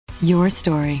Your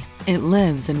story. It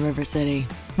lives in River City,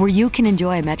 where you can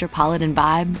enjoy a metropolitan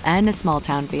vibe and a small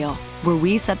town feel, where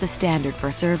we set the standard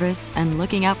for service and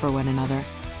looking out for one another,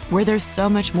 where there's so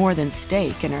much more than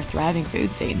steak in our thriving food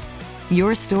scene.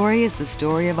 Your story is the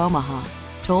story of Omaha,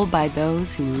 told by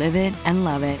those who live it and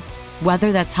love it.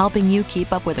 Whether that's helping you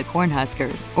keep up with the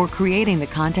Cornhuskers or creating the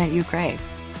content you crave.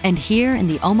 And here in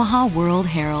the Omaha World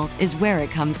Herald is where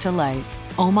it comes to life.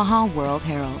 Omaha World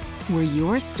Herald, where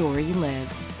your story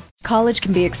lives. College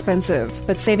can be expensive,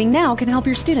 but saving now can help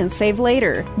your students save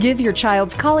later. Give your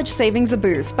child's college savings a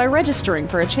boost by registering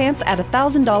for a chance at a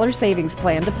 $1,000 savings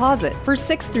plan deposit for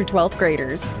 6th through 12th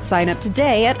graders. Sign up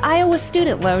today at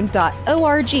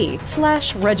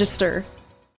iowastudentloan.org/register.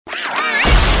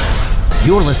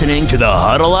 You're listening to the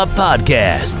Huddle Up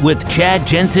Podcast with Chad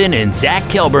Jensen and Zach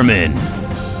Kelberman.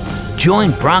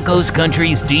 Join Broncos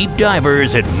Country's deep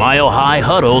divers at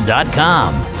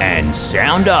milehighhuddle.com and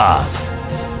sound off.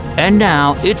 And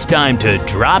now it's time to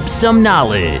drop some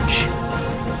knowledge.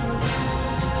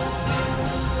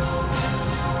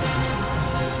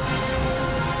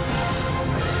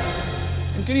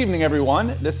 Good evening,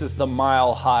 everyone. This is the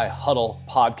Mile High Huddle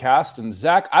podcast. And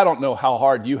Zach, I don't know how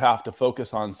hard you have to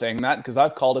focus on saying that because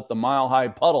I've called it the Mile High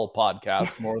Puddle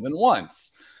podcast more than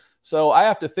once. So I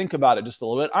have to think about it just a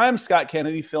little bit. I'm Scott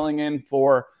Kennedy filling in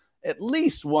for at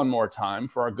least one more time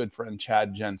for our good friend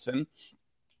Chad Jensen.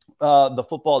 The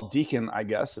football deacon, I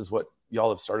guess, is what y'all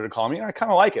have started to call me. And I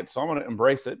kind of like it, so I'm going to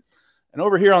embrace it. And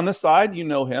over here on this side, you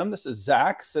know him. This is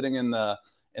Zach sitting in the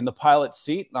pilot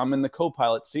seat. I'm in the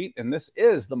co-pilot seat, and this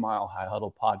is the Mile High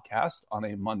Huddle podcast on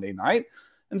a Monday night.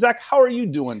 And Zach, how are you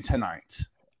doing tonight?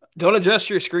 Don't adjust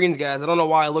your screens, guys. I don't know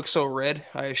why I look so red.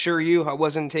 I assure you I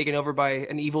wasn't taken over by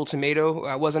an evil tomato.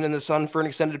 I wasn't in the sun for an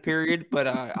extended period, but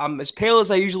I'm as pale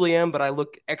as I usually am, but I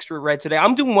look extra red today.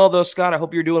 I'm doing well, though, Scott. I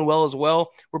hope you're doing well as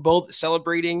well. We're both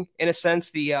celebrating, in a sense,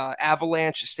 the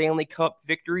Avalanche Stanley Cup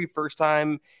victory. First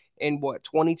time in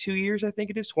 22 years, I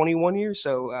think it is, 21 years.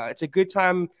 So it's a good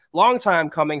time, long time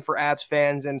coming for Avs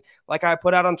fans. And like I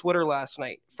put out on Twitter last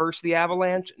night, first the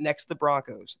Avalanche, next the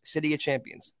Broncos, City of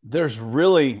Champions. There's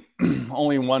really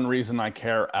only one reason I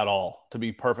care at all, to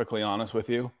be perfectly honest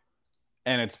with you.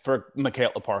 And it's for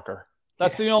Michaela Parker.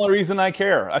 That's the only reason I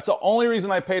care. That's the only reason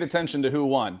I paid attention to who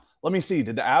won. Let me see.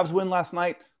 Did the Avs win last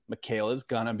night? Michaela's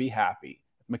going to be happy.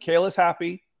 If Michaela's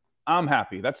happy, I'm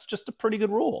happy. That's just a pretty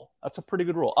good rule. That's a pretty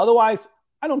good rule. Otherwise,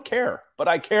 I don't care. But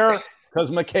I care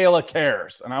because Michaela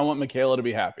cares, and I want Michaela to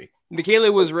be happy.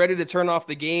 Michaela was ready to turn off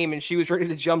the game, and she was ready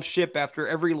to jump ship after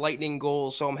every Lightning goal.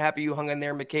 So I'm happy you hung in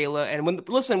there, Michaela. And when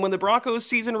the Broncos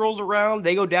season rolls around,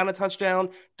 they go down a touchdown,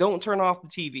 don't turn off the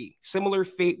TV. Similar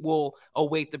fate will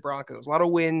await the Broncos. A lot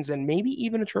of wins and maybe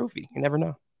even a trophy. You never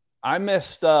know. I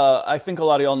missed, I think a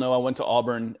lot of y'all know I went to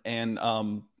Auburn, and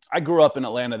I grew up in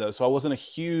Atlanta, though, so I wasn't a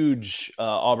huge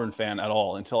Auburn fan at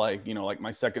all until like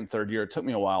my second, third year. It took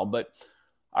me a while, but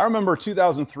I remember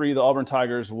 2003, the Auburn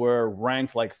Tigers were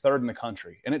ranked like third in the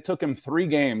country, and it took them 3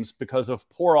 games because of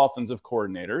poor offensive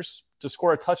coordinators to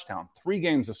score a touchdown. 3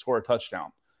 games to score a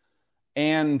touchdown.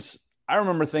 And I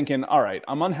remember thinking, all right,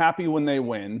 I'm unhappy when they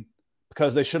win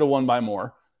because they should have won by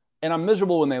more, and I'm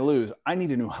miserable when they lose. I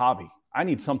need a new hobby. I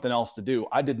need something else to do.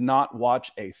 I did not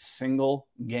watch a single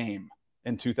game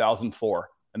in 2004,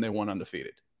 and they went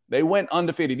undefeated. They went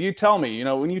undefeated. You tell me,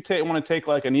 when you want to take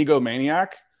like an egomaniac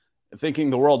thinking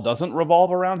the world doesn't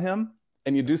revolve around him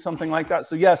and you do something like that.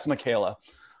 So yes, Michaela,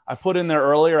 I put in there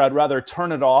earlier, I'd rather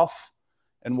turn it off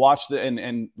and watch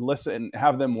and listen and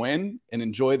have them win and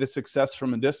enjoy the success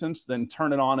from a distance than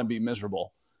turn it on and be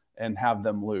miserable and have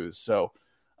them lose. So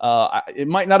it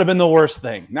might not have been the worst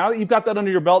thing. Now that you've got that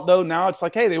under your belt, though, now it's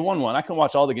like, hey, they won one. I can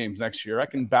watch all the games next year. I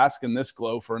can bask in this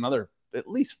glow for another at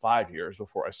least 5 years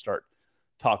before I start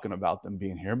talking about them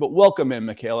being here. But welcome in,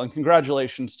 Michaela, and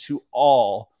congratulations to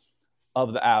all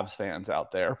of the Avs fans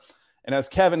out there. And as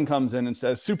Kevin comes in and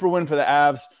says, super win for the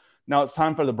Avs. Now it's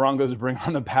time for the Broncos to bring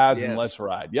on the pads and let's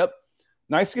ride. Yep.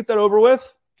 Nice to get that over with.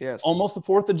 Yes. It's almost the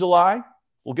 4th of July.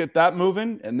 We'll get that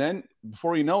moving. And then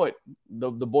before you know it,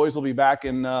 the boys will be back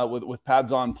in with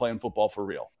pads on playing football for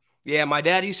real. Yeah, my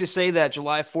dad used to say that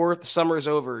July 4th, the summer's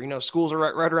over. Schools are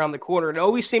right around the corner. It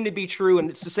always seemed to be true, and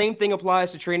it's the same thing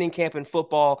applies to training camp and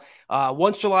football.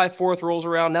 Once July 4th rolls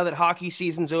around, now that hockey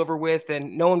season's over with,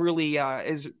 and no one really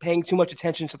is paying too much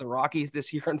attention to the Rockies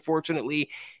this year,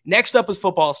 unfortunately. Next up is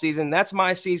football season. That's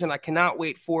my season. I cannot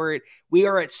wait for it. We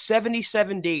are at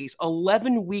 77 days,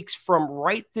 11 weeks from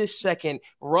right this second.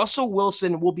 Russell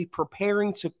Wilson will be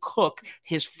preparing to cook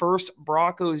his first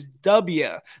Broncos W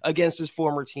against his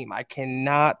former team. I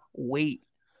cannot wait.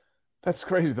 That's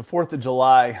crazy. The 4th of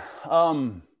July.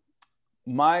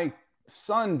 My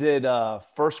son did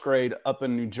first grade up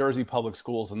in New Jersey public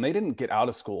schools, and they didn't get out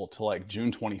of school till like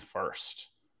June 21st.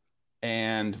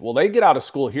 And well, they get out of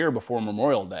school here before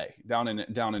Memorial Day down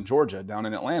in Georgia, down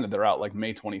in Atlanta. They're out like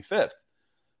May 25th.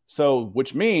 So,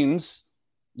 which means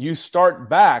you start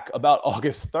back about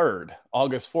August 3rd,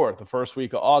 August 4th, the first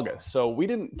week of August. So we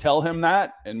didn't tell him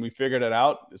that, and we figured it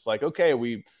out. It's like, okay,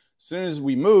 as soon as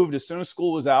we moved, as soon as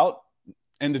school was out,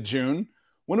 end of June,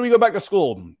 when do we go back to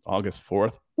school? August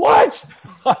 4th. What?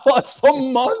 I lost a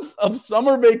month of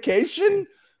summer vacation?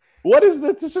 What is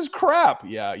this? This is crap.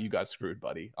 Yeah, you got screwed,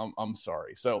 buddy. I'm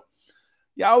sorry. So,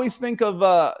 yeah, I always think of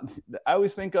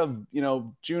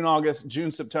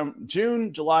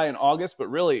June, July, and August. But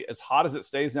really, as hot as it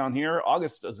stays down here,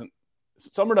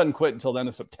 summer doesn't quit until the end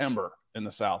of September in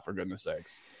the South. For goodness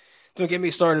sakes. Don't get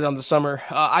me started on the summer.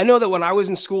 I know that when I was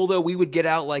in school, though, we would get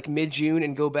out like mid-June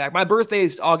and go back. My birthday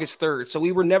is August 3rd, so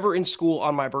we were never in school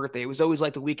on my birthday. It was always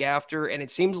like the week after, and it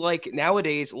seems like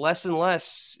nowadays less and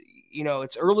less.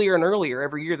 It's earlier and earlier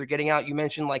every year. They're getting out. You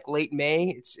mentioned like late May.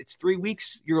 It's 3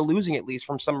 weeks. You're losing at least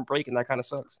from summer break, and that kind of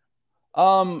sucks.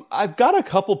 I've got a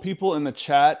couple people in the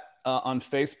chat on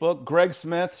Facebook. Greg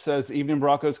Smith says Evening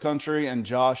Broncos Country and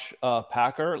Josh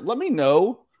Packer. Let me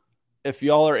know if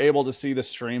y'all are able to see the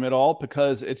stream at all,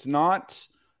 because it's not,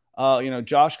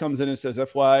 Josh comes in and says,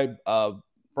 FY,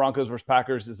 Broncos versus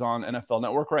Packers is on NFL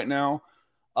Network right now.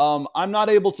 I'm not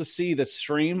able to see the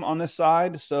stream on this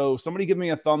side. So somebody give me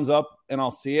a thumbs up and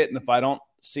I'll see it. And if I don't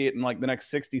see it in like the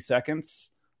next 60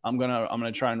 seconds, I'm going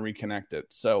to try and reconnect it.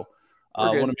 So I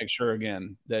want to make sure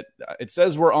again that it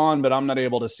says we're on, but I'm not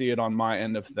able to see it on my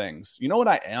end of things. You know what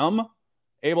I am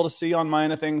able to see on my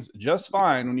end of things just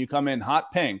fine when you come in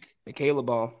hot pink? Michaela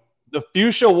Ball. The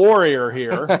Fuchsia Warrior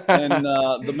here and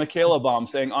the Michaela Bomb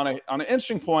saying on an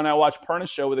interesting point, I watched Perna's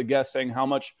show with a guest saying how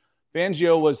much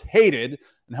Fangio was hated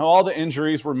and how all the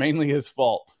injuries were mainly his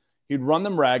fault. He'd run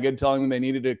them ragged, telling them they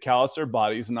needed to callous their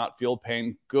bodies and not feel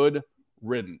pain. Good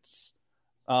riddance.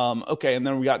 Okay, and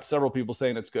then we got several people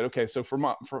saying it's good. Okay, so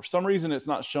for some reason it's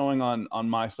not showing on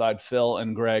my side, Phil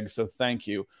and Greg, so thank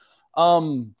you.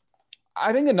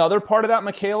 I think another part of that,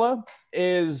 Michaela,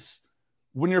 is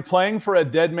when you're playing for a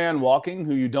dead man walking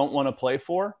who you don't want to play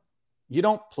for, you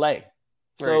don't play. Right.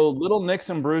 So little nicks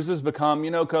and bruises become,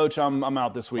 coach, I'm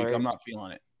out this week. Right. I'm not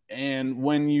feeling it. And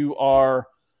when you are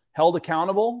held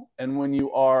accountable and when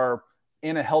you are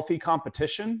in a healthy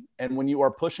competition and when you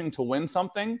are pushing to win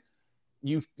something,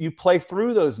 you play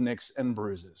through those nicks and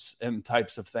bruises and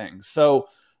types of things. So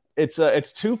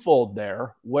it's twofold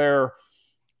there where,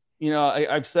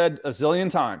 I've said a zillion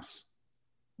times,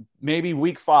 maybe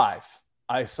week 5,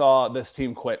 I saw this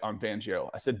team quit on Fangio.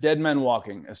 I said, dead men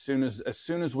walking as soon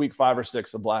as week 5 or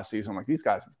 6 of last season. I'm like, these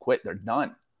guys have quit. They're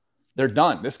done. They're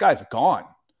done. This guy's gone.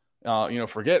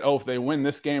 Forget, if they win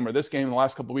this game or this game in the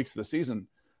last couple of weeks of the season,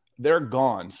 they're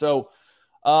gone. So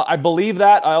I believe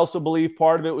that. I also believe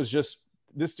part of it was just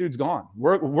this dude's gone.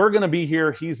 We're going to be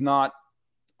here. He's not.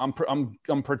 I'm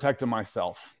protecting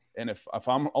myself. And if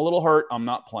I'm a little hurt, I'm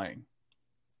not playing.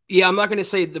 Yeah, I'm not going to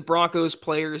say the Broncos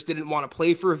players didn't want to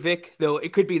play for Vic, though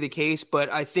it could be the case. But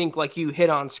I think, like you hit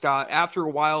on, Scott, after a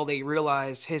while, they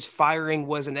realized his firing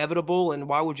was inevitable. And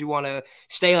why would you want to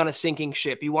stay on a sinking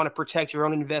ship? You want to protect your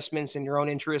own investments and your own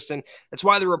interests. And that's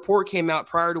why the report came out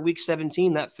prior to week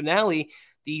 17, that finale.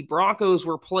 The Broncos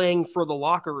were playing for the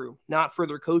locker room, not for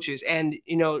their coaches. And,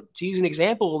 to use an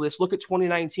example of this, look at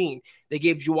 2019. They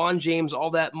gave Juwan James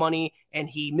all that money, and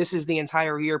he misses the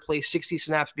entire year, plays 60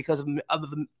 snaps because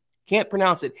of can't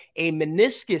pronounce it, a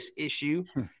meniscus issue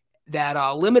that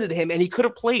limited him, and he could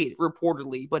have played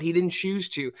reportedly, but he didn't choose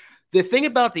to. The thing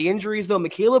about the injuries, though,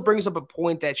 Michaela brings up a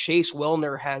point that Chase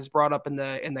Wellner has brought up in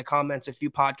the comments a few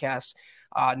podcasts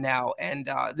now. And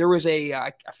there was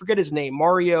I forget his name,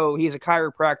 Mario. He's a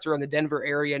chiropractor in the Denver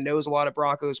area, knows a lot of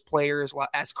Broncos players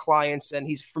as clients, and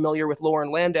he's familiar with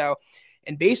Lauren Landau.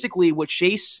 And basically what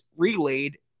Chase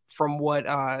relayed from what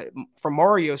from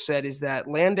Mario said is that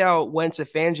Landau went to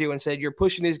Fangio and said, you're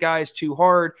pushing these guys too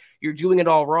hard. You're doing it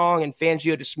all wrong. And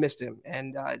Fangio dismissed him.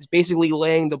 And it's basically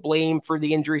laying the blame for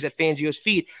the injuries at Fangio's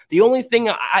feet. The only thing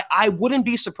I wouldn't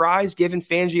be surprised given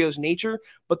Fangio's nature.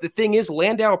 But the thing is,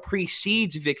 Landau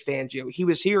precedes Vic Fangio. He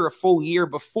was here a full year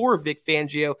before Vic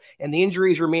Fangio, and the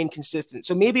injuries remain consistent.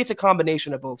 So maybe it's a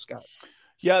combination of both, Scott.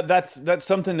 Yeah, that's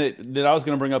something that I was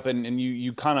going to bring up, and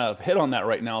you kind of hit on that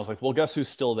right now. I was like, well, guess who's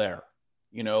still there?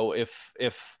 If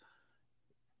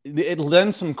it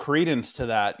lends some credence to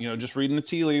that, just reading the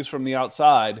tea leaves from the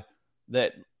outside,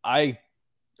 that I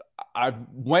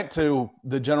went to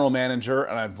the general manager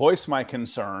and I voiced my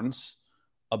concerns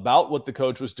about what the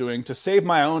coach was doing to save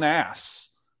my own ass.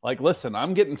 Like, listen,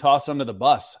 I'm getting tossed under the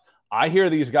bus. I hear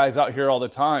these guys out here all the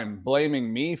time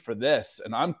blaming me for this,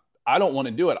 and I don't want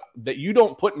to do it. That you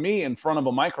don't put me in front of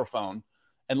a microphone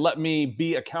and let me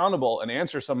be accountable and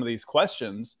answer some of these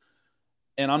questions.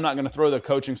 And I'm not going to throw the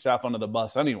coaching staff under the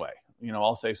bus anyway.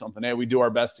 I'll say something. Hey, we do our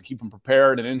best to keep them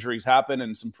prepared, and injuries happen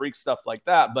and some freak stuff like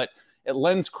that. But it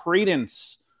lends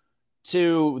credence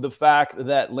to the fact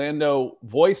that Lando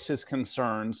voiced his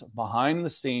concerns behind the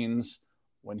scenes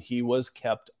when he was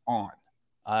kept on.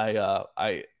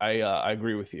 I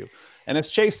agree with you. And as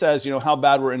Chase says, how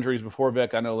bad were injuries before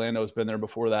Vic? I know Lando's been there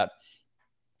before that.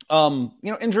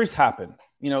 Injuries happen.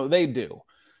 They do.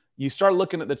 You start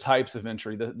looking at the types of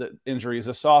injury. The injury is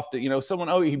a soft,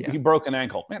 someone, he broke an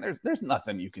ankle. Man, there's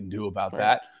nothing you can do about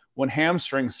that. When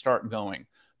hamstrings start going,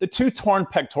 the 2 torn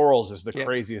pectorals is the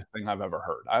craziest thing I've ever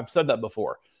heard. I've said that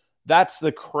before. That's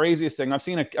the craziest thing. I've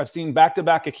seen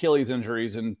back-to-back Achilles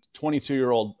injuries in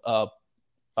 22-year-old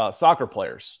soccer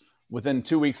players within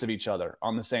 2 weeks of each other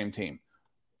on the same team.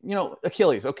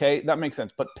 Achilles, okay, that makes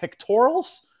sense. But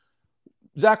pectorals,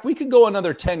 Zach, we could go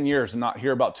another 10 years and not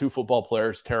hear about 2 football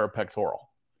players tear a pectoral.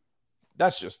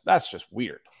 That's just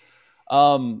weird.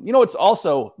 It's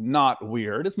also not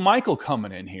weird. It's Michael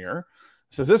coming in here.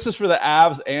 Says this is for the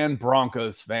Avs and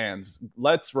Broncos fans.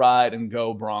 Let's ride and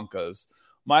go Broncos.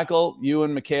 Michael, you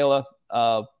and Michaela,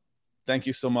 thank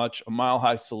you so much. A mile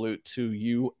high salute to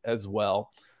you as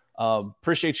well.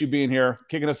 Appreciate you being here,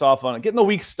 kicking us off on it, getting the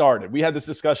week started. We had this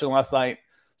discussion last night.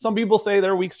 Some people say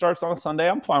their week starts on a Sunday.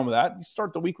 I'm fine with that. You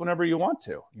start the week whenever you want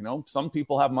to. Some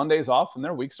people have Mondays off and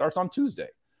their week starts on Tuesday.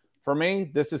 For me,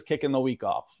 this is kicking the week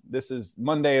off.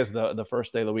 Monday is the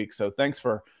first day of the week. So thanks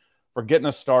for getting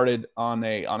us started on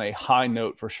a high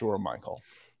note for sure, Michael.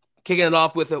 Kicking it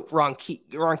off with a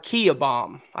Ronkia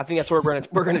bomb. I think that's where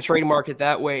we're gonna trademark it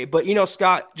that way. But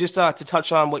Scott, just to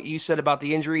touch on what you said about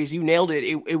the injuries, you nailed it.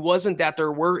 It wasn't that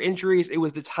there were injuries; it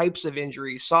was the types of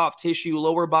injuries, soft tissue,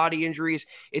 lower body injuries.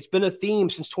 It's been a theme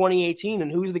since 2018.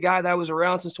 And who's the guy that was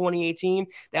around since 2018?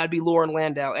 That'd be Lauren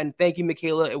Landau. And thank you,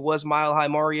 Michaela. It was Mile High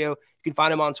Mario. You can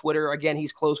find him on Twitter. Again,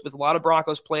 he's close with a lot of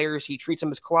Broncos players. He treats them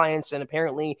as clients, and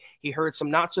apparently he heard some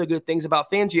not so good things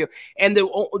about Fangio. And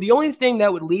the only thing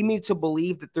that would lead me to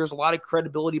believe that there's a lot of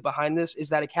credibility behind this is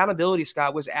that accountability,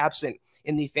 Scott, was absent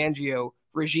in the Fangio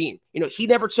regime. He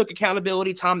never took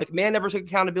accountability. Tom McMahon never took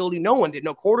accountability. No one did.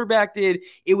 No quarterback did.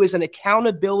 It was an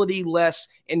accountability-less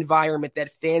environment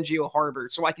that Fangio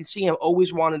harbored. So I can see him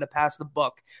always wanting to pass the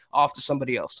buck off to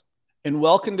somebody else. In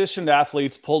well-conditioned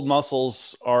athletes, pulled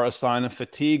muscles are a sign of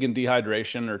fatigue, and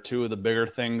dehydration are 2 of the bigger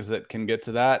things that can get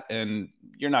to that. And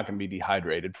you're not going to be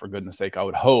dehydrated, for goodness sake, I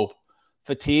would hope.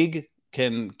 Fatigue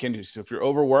can so if you're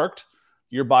overworked,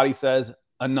 your body says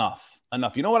enough.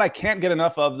 You know what I can't get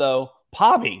enough of, though?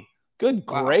 Pobby. Good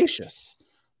gracious.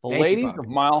 The ladies of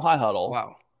Mile High Huddle.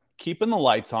 Wow. Keeping the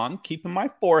lights on, keeping my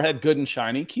forehead good and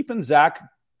shiny, keeping Zach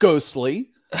ghostly.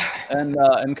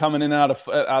 and coming in out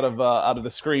of the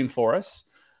screen for us.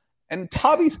 And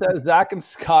Tabby says Zach and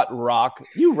Scott rock.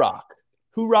 You rock.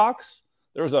 Who rocks?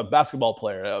 There was a basketball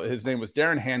player. His name was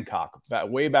Darren Hancock,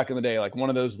 way back in the day, like one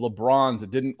of those LeBrons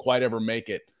that didn't quite ever make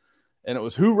it. And it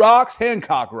was who rocks?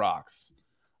 Hancock rocks.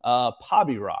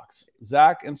 Pobby rocks.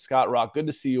 Zach and Scott rock. Good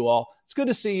to see you all. It's good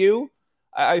to see you.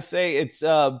 I say it's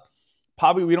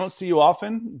Pobby. We don't see you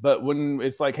often, but when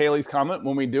it's like Haley's comment,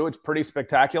 when we do, it's pretty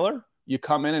spectacular. You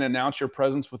come in and announce your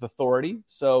presence with authority.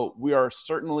 So we are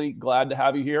certainly glad to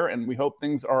have you here, and we hope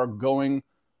things are going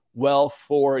well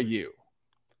for you.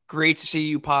 Great to see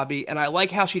you, Pobby. And I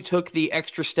like how she took the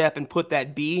extra step and put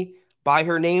that B by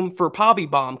her name for Pobby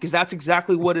Bomb, because that's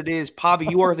exactly what it is. Pobby,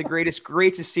 you are the greatest.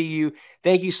 Great to see you.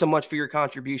 Thank you so much for your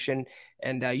contribution,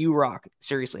 and you rock.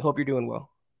 Seriously, hope you're doing well.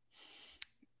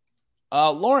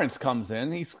 Lawrence comes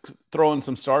in. He's throwing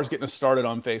some stars, getting us started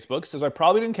on Facebook. Says, I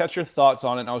probably didn't catch your thoughts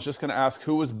on it. And I was just going to ask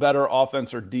who was better,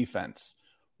 offense or defense?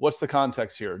 What's the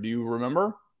context here? Do you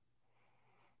remember?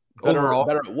 Better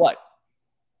at what?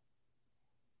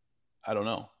 I don't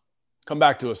know. Come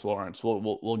back to us, Lawrence.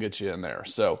 We'll get you in there.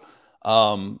 So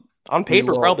on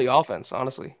paper, probably offense,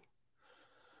 honestly.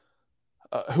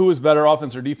 Who is better,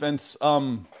 offense or defense?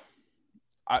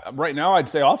 Right now, I'd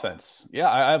say offense. Yeah,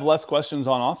 I have less questions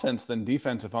on offense than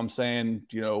defense. If I'm saying,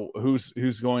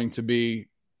 who's going to be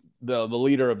the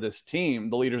leader of this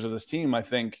team, the leaders of this team, I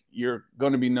think you're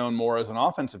going to be known more as an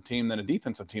offensive team than a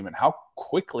defensive team. And how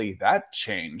quickly that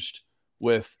changed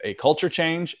with a culture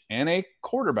change and a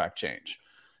quarterback change.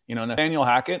 Nathaniel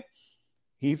Hackett,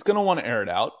 he's going to want to air it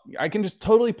out. I can just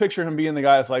totally picture him being the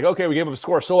guy that's like, okay, we gave up a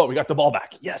score. So what? We got the ball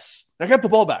back. Yes, I got the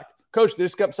ball back. Coach, they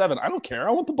just got 7. I don't care.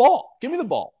 I want the ball. Give me the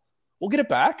ball. We'll get it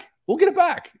back.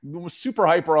 It was super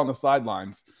hyper on the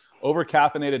sidelines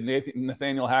over-caffeinated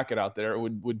Nathaniel Hackett out there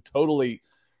would totally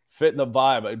fit the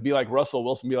vibe. It'd be like Russell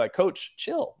Wilson be like, Coach,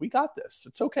 chill. We got this.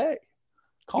 It's okay.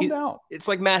 Calm down. It's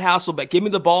like Matt Hasselbeck. Give me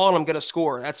the ball and I'm going to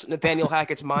score. That's Nathaniel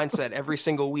Hackett's mindset every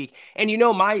single week. And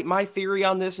my theory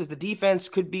on this is the defense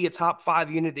could be a top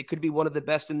 5 unit. It could be one of the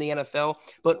best in the NFL.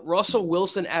 But Russell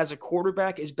Wilson as a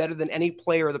quarterback is better than any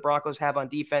player the Broncos have on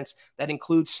defense. That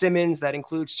includes Simmons. That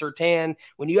includes Surtain.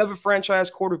 When you have a franchise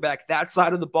quarterback, that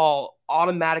side of the ball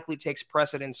automatically takes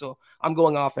precedence. So I'm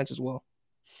going offense as well.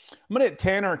 I'm going to hit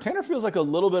Tanner. Tanner feels like a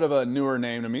little bit of a newer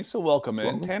name to me, so welcome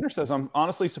in. Tanner says, I'm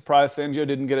honestly surprised Fangio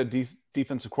didn't get a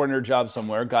defensive coordinator job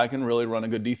somewhere. Guy can really run a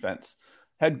good defense.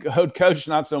 Head coach,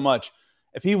 not so much.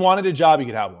 If he wanted a job, he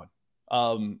could have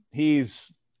one.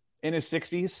 He's in his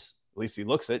 60s. At least he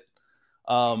looks it.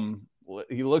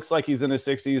 He looks like he's in his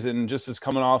 60s and just is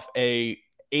coming off a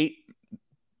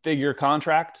 8-figure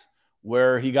contract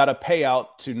where he got a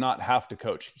payout to not have to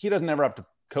coach. He doesn't ever have to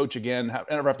coach again,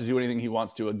 never have to do anything he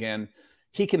wants to again.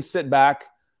 He can sit back,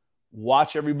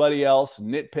 watch everybody else,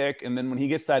 nitpick, and then when he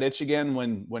gets that itch again,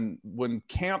 when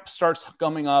camp starts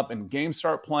coming up and games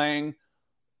start playing,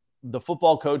 the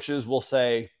football coaches will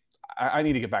say, I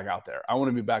need to get back out there. I want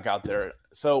to be back out there.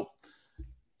 So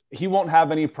he won't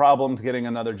have any problems getting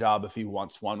another job if he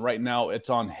wants one. Right now, it's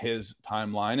on his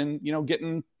timeline, and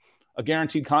getting a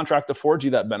guaranteed contract affords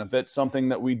you that benefit, something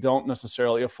that we don't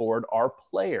necessarily afford our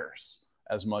players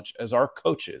as much as our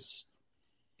coaches.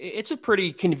 It's a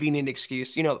pretty convenient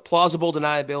excuse, plausible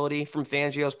deniability from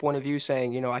Fangio's point of view,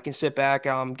 saying, I can sit back,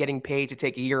 I'm getting paid to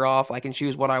take a year off. I can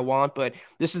choose what I want. But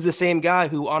this is the same guy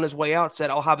who on his way out said,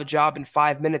 I'll have a job in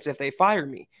 5 minutes if they fire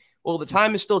me. Well, the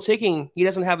time is still ticking. He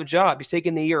doesn't have a job. He's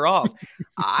taking the year off.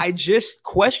 I just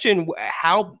question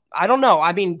how, I don't know.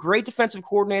 I mean, great defensive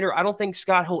coordinator. I don't think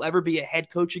Scott will ever be a head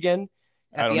coach again.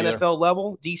 At the NFL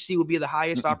level, DC would be the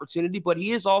highest opportunity, but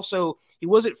he was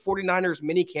at 49ers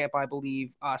minicamp, I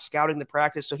believe, scouting the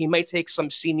practice. So he might take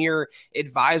some senior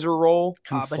advisor role.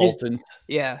 Consultant.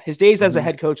 His days as a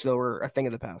head coach, though, were a thing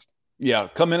of the past. Yeah,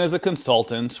 come in as a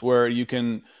consultant where you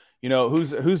can,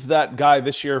 who's that guy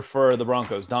this year for the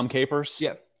Broncos? Dom Capers?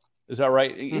 Yeah. Is that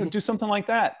right? Mm-hmm. Do something like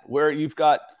that where you've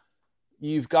got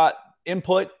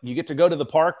input. You get to go to the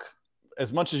park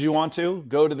as much as you want to,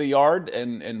 go to the yard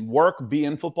and work, be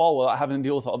in football without having to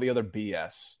deal with all the other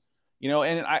BS.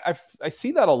 And I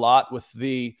see that a lot with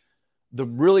the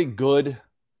really good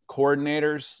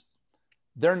coordinators.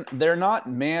 They're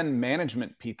not man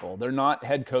management people. They're not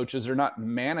head coaches. They're not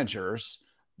managers.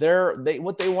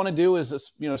 What they want to do is,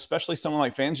 especially someone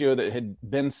like Fangio that had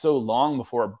been so long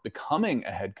before becoming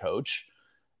a head coach,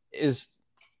 is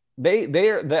they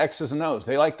are the X's and O's.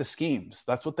 They like the schemes.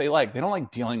 That's what they like. They don't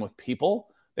like dealing with people.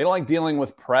 They don't like dealing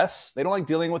with press. They don't like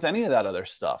dealing with any of that other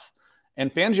stuff.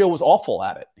 And Fangio was awful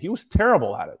at it. He was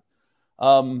terrible at it.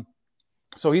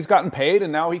 So he's gotten paid,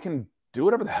 and now he can do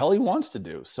whatever the hell he wants to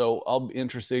do. So I'll be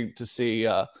interested to see.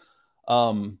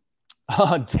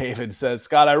 David says,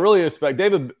 Scott, I really respect,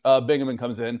 David Bingaman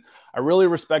comes in. I really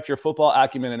respect your football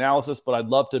acumen analysis, but I'd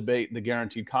love to debate the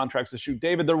guaranteed contracts issue.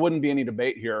 David, there wouldn't be any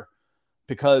debate here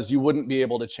because you wouldn't be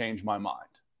able to change my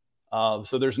mind.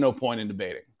 So there's no point in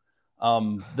debating.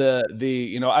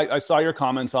 I saw your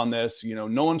comments on this,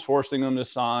 no one's forcing them to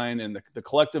sign and the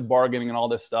collective bargaining and all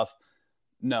this stuff.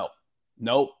 No,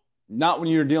 not when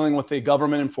you're dealing with a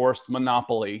government enforced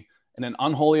monopoly and an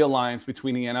unholy alliance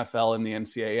between the NFL and the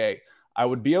NCAA. I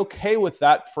would be okay with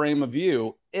that frame of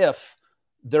view if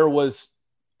there was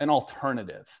an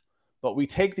alternative. But we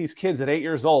take these kids at 8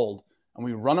 years old and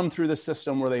we run them through the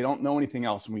system where they don't know anything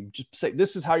else. And we just say,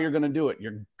 this is how you're going to do it.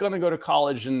 You're going to go to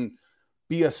college and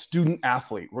be a student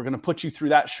athlete. We're going to put you through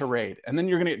that charade. And then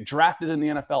you're going to get drafted in the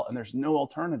NFL and there's no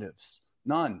alternatives.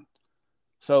 None.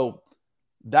 So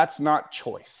that's not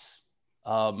choice.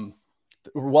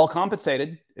 We're well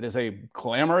compensated. It is a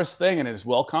glamorous thing and it is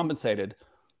well compensated,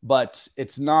 but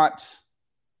it's not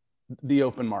the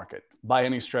open market by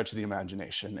any stretch of the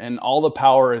imagination. And all the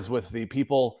power is with the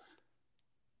people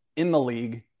in the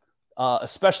league,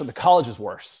 especially the college is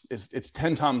worse. It's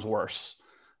 10 times worse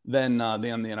than the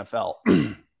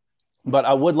NFL. But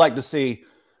I would like to see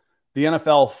the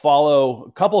NFL follow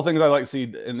a couple of things I'd like to see,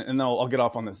 and then I'll get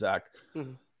off on this, Zach.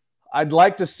 Mm-hmm. I'd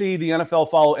like to see the NFL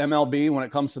follow MLB when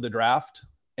it comes to the draft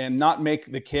and not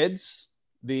make the kids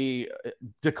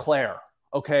declare,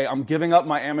 okay, I'm giving up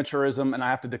my amateurism and I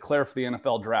have to declare for the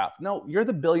NFL draft. No, you're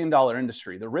the billion-dollar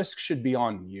industry. The risk should be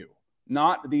on you,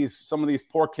 not some of these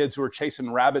poor kids who are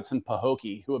chasing rabbits in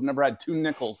Pahokee, who have never had 2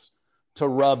 nickels to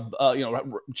rub,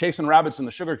 chasing rabbits in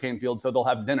the sugarcane field so they'll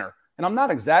have dinner. And I'm not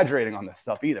exaggerating on this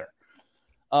stuff either.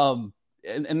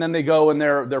 and then they go and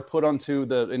they're put onto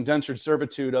the indentured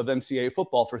servitude of NCAA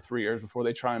football for 3 years before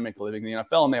they try and make a living in the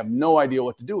NFL, and they have no idea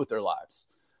what to do with their lives.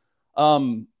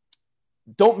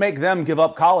 Don't make them give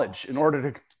up college in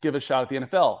order to give a shot at the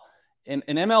NFL. In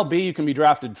MLB, you can be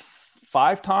drafted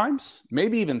 5 times,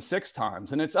 maybe even 6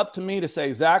 times. And it's up to me to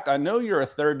say, Zach, I know you're a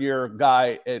third-year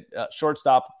guy at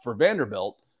shortstop for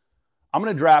Vanderbilt. I'm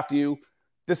going to draft you.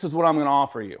 This is what I'm going to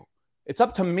offer you. It's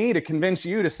up to me to convince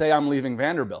you to say I'm leaving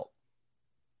Vanderbilt.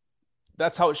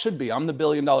 That's how it should be. I'm the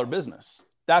billion-dollar business.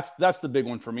 That's the big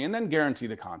one for me. And then guarantee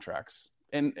the contracts.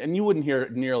 And you wouldn't hear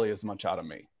nearly as much out of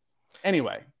me.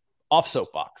 Anyway, off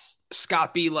soapbox.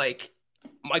 Scott B, like,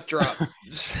 mic drop.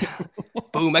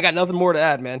 Boom. I got nothing more to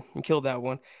add, man. You killed that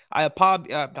one.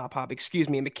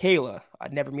 Michaela.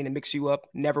 I'd never mean to mix you up.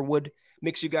 Never would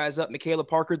mix you guys up. Michaela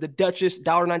Parker, the Duchess,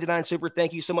 $1.99 super.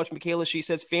 Thank you so much, Michaela. She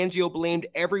says Fangio blamed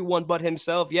everyone but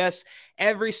himself. Yes,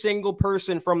 every single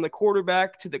person from the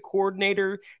quarterback to the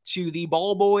coordinator to the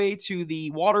ball boy to the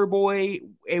water boy.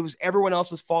 It was everyone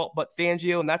else's fault but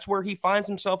Fangio, and that's where he finds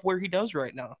himself where he does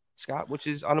right now, Scott, which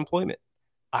is unemployment.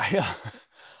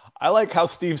 I like how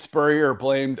Steve Spurrier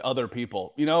blamed other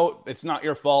people. It's not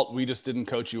your fault. We just didn't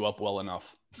coach you up well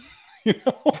enough.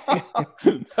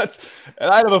 And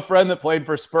I have a friend that played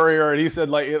for Spurrier, and he said,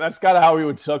 like, that's kind of how he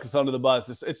would chuck us under the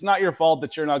bus. It's not your fault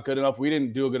that you're not good enough. We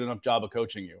didn't do a good enough job of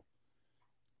coaching you.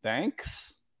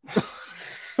 Thanks.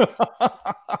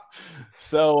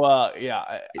 So,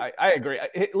 I agree.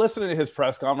 Listening to his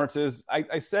press conferences,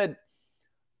 I said,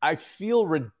 I feel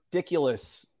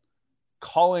ridiculous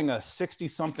calling a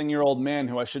 60-something-year-old man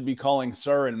who I should be calling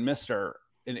sir and mister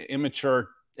an immature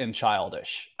and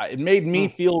childish. It made me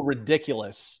feel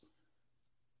ridiculous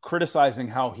criticizing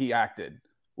how he acted,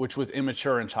 which was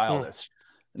immature and childish.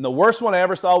 And the worst one I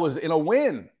ever saw was in a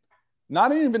win,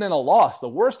 not even in a loss. The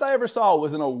worst I ever saw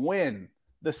was in a win.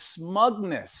 The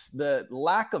smugness, the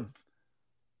lack of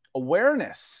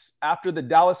awareness after the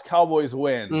Dallas Cowboys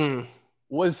win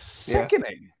was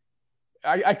sickening.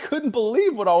 I couldn't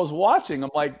believe what I was watching. I'm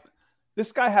like,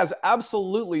 this guy has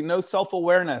absolutely no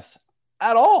self-awareness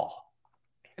at all.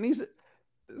 And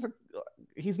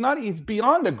he's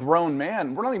beyond a grown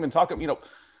man. We're not even talking,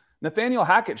 Nathaniel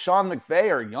Hackett, Sean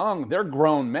McVay are young. They're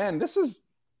grown men. This is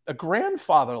a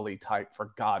grandfatherly type,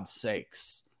 for God's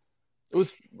sakes. It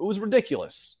was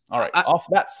ridiculous. All right, off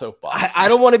that soapbox. I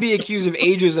don't want to be accused of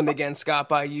ageism again, Scott,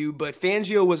 by you, but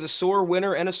Fangio was a sore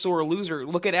winner and a sore loser.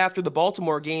 Look at after the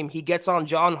Baltimore game, he gets on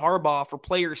John Harbaugh for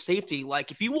player safety. Like,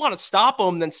 if you want to stop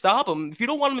him, then stop him. If you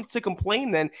don't want him to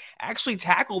complain, then actually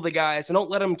tackle the guys and don't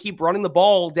let him keep running the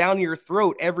ball down your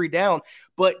throat every down.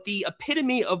 But the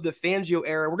epitome of the Fangio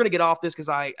era, we're going to get off this because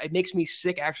it makes me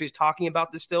sick actually talking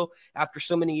about this still after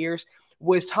so many years,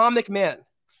 was Tom McMahon.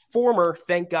 Former,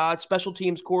 thank God, special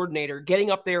teams coordinator, getting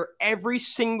up there every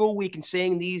single week and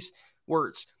saying these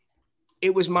words.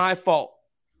 It was my fault.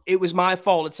 It was my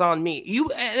fault. It's on me.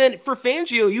 And for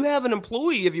Fangio, you have an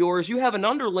employee of yours, you have an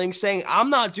underling saying, I'm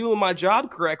not doing my job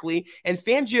correctly. And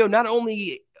Fangio not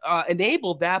only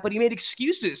enabled that, but he made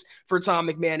excuses for Tom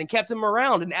McMahon and kept him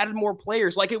around and added more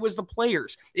players. Like, it was the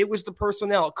players. It was the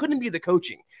personnel. It couldn't be the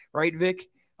coaching. Right, Vic?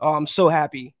 I'm so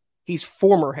happy he's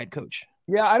former head coach.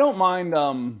 Yeah, I don't mind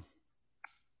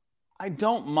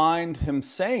him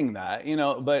saying that,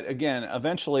 but again,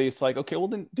 eventually it's like, okay, well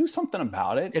then do something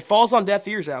about it. It falls on deaf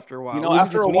ears after a while.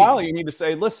 After a while you need to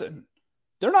say, listen,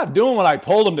 they're not doing what I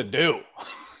told them to do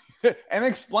and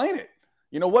explain it.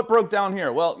 What broke down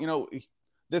here? Well,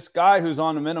 this guy who's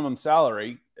on a minimum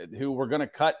salary, who we're going to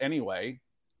cut anyway,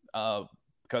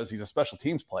 because he's a special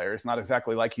teams player. It's not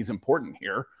exactly like he's important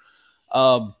here.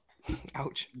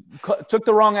 Ouch. Took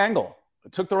the wrong angle.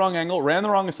 Ran the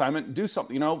wrong assignment, do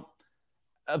something,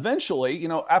 eventually,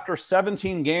 after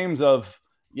 17 games of,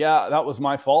 yeah, that was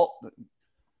my fault.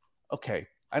 Okay.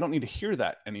 I don't need to hear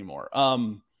that anymore.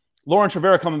 Lauren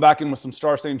Trevera coming back in with some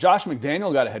stars saying Josh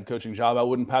McDaniel got a head coaching job. I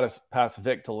wouldn't pass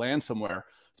Vic to land somewhere.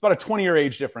 It's about a 20-year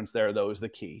age difference there, though, is the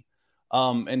key.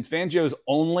 And Fangio's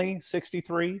only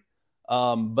 63.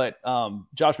 But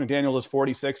Josh McDaniel is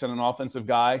 46 and an offensive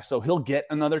guy, so he'll get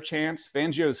another chance.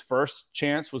 Fangio's first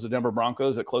chance was the Denver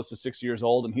Broncos at close to 6 years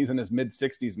old, and he's in his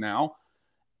mid-60s now,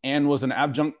 and was an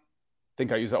adjunct, I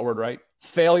think I use that word right,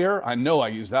 failure. I know I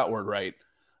use that word right,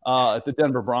 at the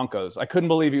Denver Broncos. I couldn't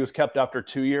believe he was kept after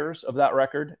 2 years of that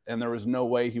record, and there was no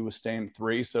way he was staying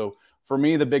 3. So for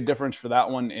me, the big difference for that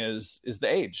one is the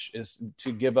age, is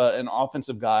to give an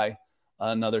offensive guy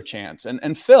another chance.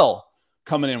 And Phil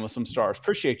coming in with some stars.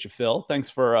 Appreciate you, Phil. Thanks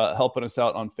for helping us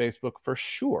out on Facebook for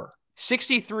sure.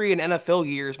 63 in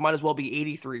NFL years might as well be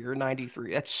 83 or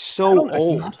 93. That's so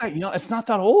old. It's not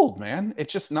that old, man.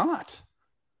 It's just not.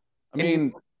 I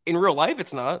mean, in real life,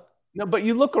 it's not. No, but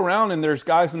you look around and there's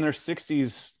guys in their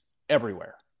 60s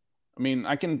everywhere. I mean,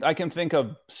 I can think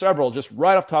of several just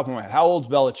right off the top of my head. How old's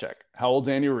Belichick? How old's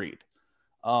Andy Reid?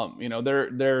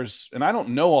 There's, and I don't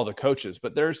know all the coaches,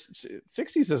 but there's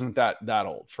 60s isn't that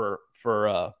old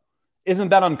isn't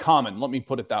that uncommon. Let me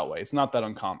put it that way. It's not that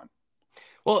uncommon.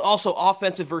 Well, also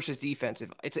offensive versus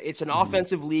defensive. It's an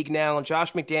offensive league now, and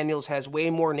Josh McDaniels has way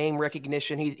more name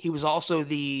recognition. He was also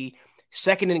the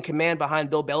second in command behind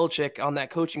Bill Belichick on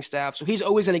that coaching staff, so he's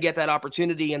always going to get that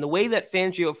opportunity. And the way that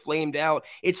Fangio flamed out,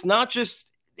 it's not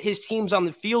just his teams on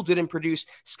the field didn't produce.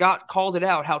 Scott called it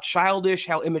out, how childish,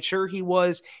 how immature he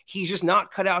was. He's just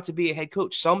not cut out to be a head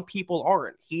coach. Some people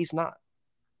aren't. He's not.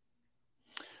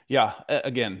 Yeah,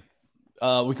 again,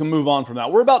 we can move on from that.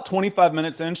 We're about 25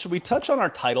 minutes in. Should we touch on our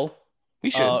title? We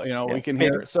should. We can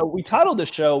hear it. So we titled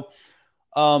this show,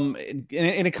 and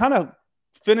it kind of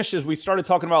finishes. We started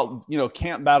talking about,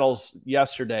 camp battles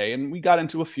yesterday, and we got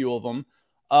into a few of them.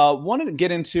 Wanted to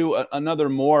get into another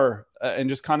more and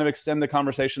just kind of extend the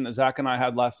conversation that Zach and I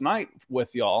had last night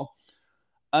with y'all.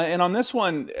 And on this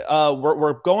one,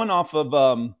 we're going off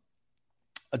of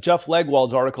Jeff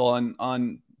Legwold's article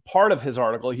on part of his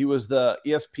article. He was the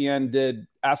ESPN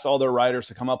asked all their writers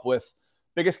to come up with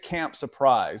biggest camp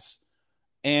surprise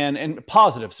and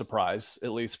positive surprise,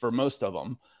 at least for most of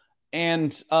them.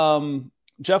 And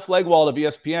Jeff Legwold of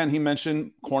ESPN, he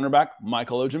mentioned cornerback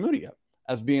Michael Ojemudia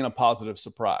as being a positive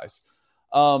surprise.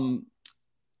 And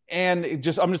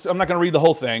I'm not going to read the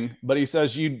whole thing, but he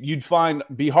says you'd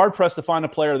be hard pressed to find a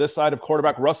player this side of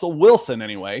quarterback Russell Wilson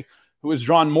anyway, who has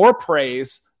drawn more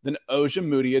praise than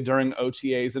Ojemudia during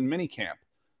OTAs and minicamp.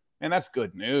 And that's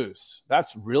good news.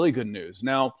 That's really good news.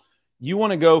 Now, you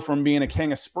want to go from being a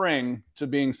king of spring to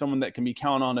being someone that can be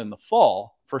counted on in the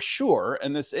fall for sure.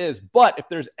 And this is, but if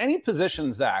there's any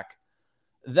position, Zach,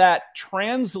 that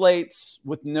translates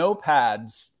with no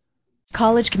pads.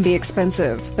 College can be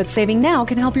expensive, but saving now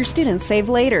can help your students save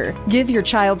later. Give your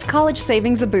child's college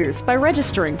savings a boost by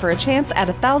registering for a chance at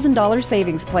a $1,000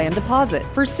 savings plan deposit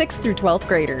for 6th through 12th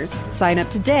graders. Sign up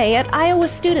today at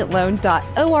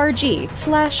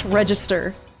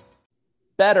iowastudentloan.org/register.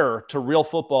 Better to real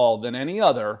football than any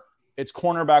other, it's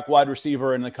cornerback, wide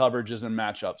receiver, and the coverages and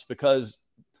matchups, because,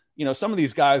 some of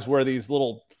these guys wear these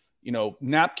little,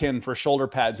 napkin for shoulder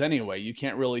pads anyway. You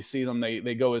can't really see them.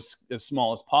 They go as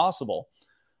small as possible.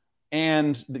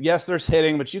 And yes, there's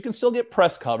hitting, but you can still get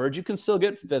press coverage. You can still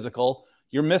get physical.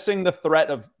 You're missing the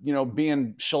threat of,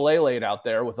 being shillelagh'd out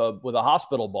there with a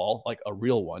hospital ball, like a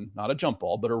real one, not a jump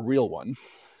ball, but a real one.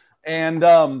 And,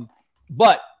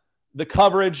 but the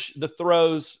coverage, the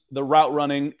throws, the route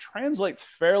running translates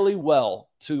fairly well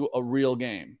to a real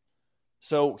game.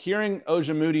 So hearing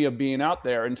Ojemudia being out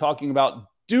there and talking about,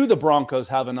 do the Broncos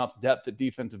have enough depth at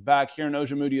defensive back? Hearing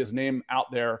Ojemudia's name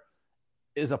out there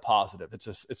is a positive.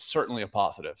 It's certainly a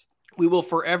positive. We will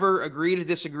forever agree to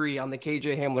disagree on the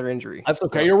KJ Hamler injury. That's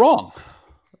okay. You're wrong.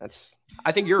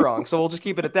 I think you're wrong. So we'll just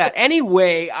keep it at that.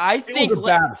 Anyway, I think it was a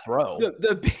bad throw.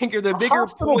 The bigger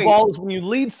hospital point. Ball is when you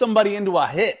lead somebody into a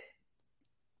hit.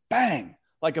 Bang.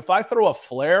 Like if I throw a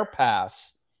flare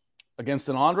pass against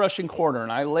an on-rushing corner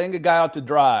and I laying a guy out to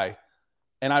dry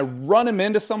and I run him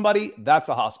into somebody, that's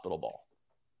a hospital ball.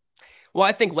 Well,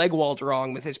 I think Legwold's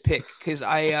wrong with his pick because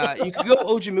you could go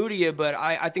Ojemudia, but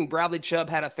I think Bradley Chubb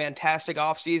had a fantastic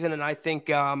offseason, and I think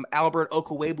Albert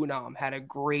Okwuegbunam had a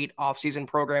great offseason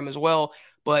program as well.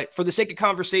 But for the sake of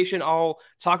conversation, I'll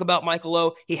talk about Michael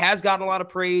O. He has gotten a lot of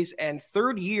praise, and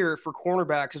third year for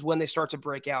cornerbacks is when they start to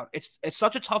break out. It's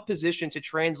such a tough position to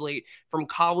translate from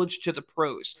college to the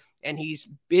pros. And he's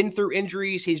been through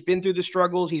injuries. He's been through the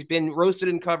struggles. He's been roasted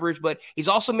in coverage, but he's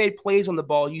also made plays on the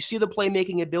ball. You see the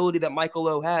playmaking ability that Michael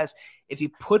O has. If he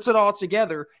puts it all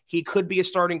together, he could be a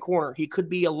starting corner. He could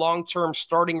be a long-term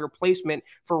starting replacement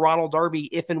for Ronald Darby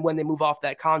if and when they move off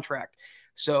that contract.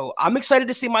 So I'm excited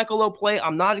to see Michael O play.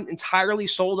 I'm not entirely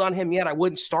sold on him yet. I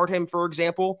wouldn't start him, for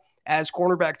example, as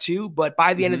cornerback 2, but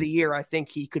by the end of the year, I think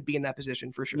he could be in that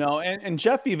position for sure. No, and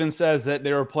Jeff even says that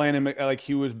they were playing him like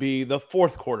he would be the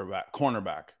fourth cornerback,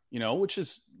 which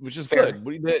is fair.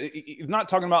 Good. He's not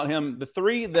talking about him. The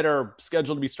three that are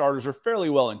scheduled to be starters are fairly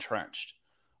well entrenched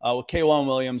with K'Waun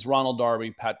Williams, Ronald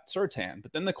Darby, Pat Surtain.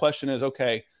 But then the question is,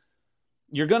 okay,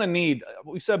 you're going to need,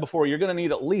 we said before, you're going to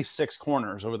need at least 6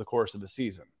 corners over the course of the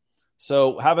season.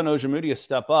 So having Ojemudia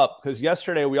step up, because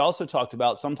yesterday we also talked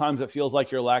about sometimes it feels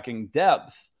like you're lacking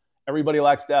depth. Everybody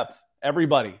lacks depth.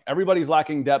 Everybody's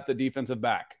lacking depth at defensive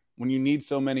back when you need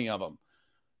so many of them.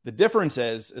 The difference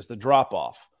is the drop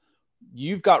off.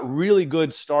 You've got really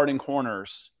good starting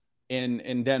corners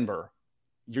in Denver.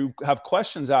 you have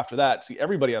questions after that. See,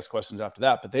 everybody has questions after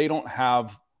that, but they don't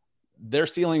have their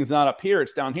ceiling's not up here,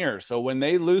 it's down here. So when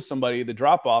they lose somebody, the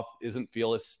drop off isn't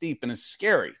feel as steep and as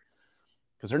scary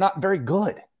because they're not very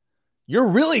good. You're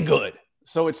really good.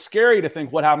 So it's scary to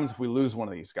think what happens if we lose one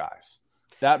of these guys.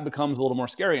 That becomes a little more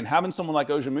scary. And having someone like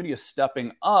Ojemudia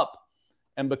stepping up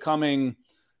and becoming,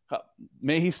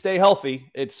 may he stay healthy.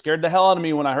 It scared the hell out of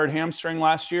me when I heard hamstring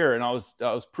last year. And I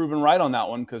was proven right on that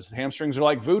one because hamstrings are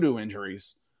like voodoo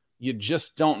injuries. You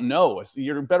just don't know.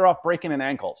 You're better off breaking an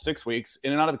ankle. 6 weeks,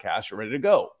 in and out of the cast, you're ready to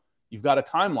go. You've got a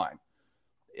timeline.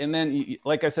 And then,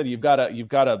 like I said, you've got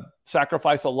to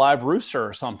sacrifice a live rooster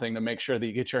or something to make sure that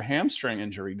you get your hamstring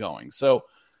injury going. So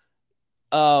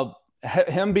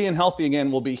him being healthy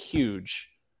again will be huge.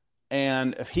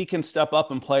 And if he can step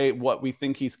up and play what we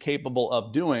think he's capable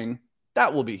of doing,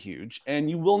 that will be huge. And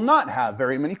you will not have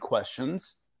very many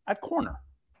questions at corner.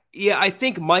 Yeah, I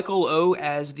think Michael O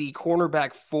as the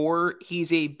cornerback 4,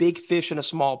 he's a big fish in a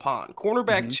small pond.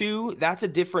 Cornerback 2, that's a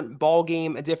different ball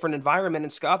game, a different environment.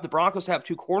 And Scott, the Broncos have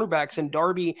 2 cornerbacks in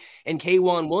Darby and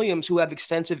K'Waun Williams who have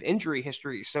extensive injury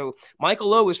histories. So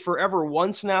Michael O is forever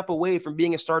one snap away from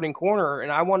being a starting corner.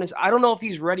 And I don't know if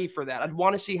he's ready for that. I'd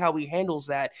want to see how he handles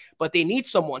that, but they need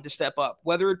someone to step up,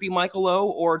 whether it be Michael O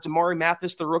or Damari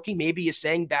Mathis, the rookie, maybe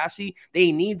Essang Bassey.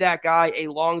 They need that guy, a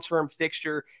long-term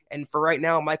fixture. And for right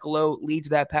now, Michael O leads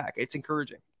that pack. It's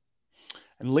encouraging.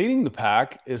 And leading the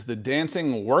pack is the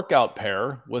dancing workout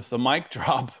pair with the mic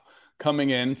drop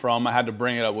coming in from, I had to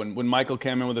bring it up when Michael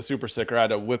came in with a super sticker, I had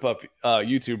to whip up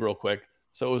YouTube real quick.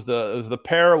 So it was the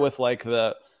pair with like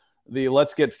the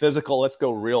let's get physical, let's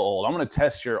go real old. I'm going to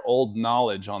test your old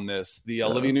knowledge on this. The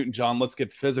Olivia Newton-John let's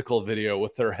get physical video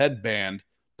with her headband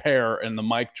pair and the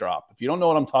mic drop. If you don't know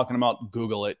what I'm talking about,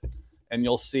 Google it and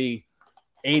you'll see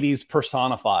 80s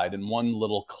personified in one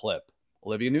little clip.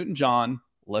 Olivia Newton-John,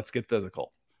 let's get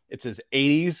physical. It's as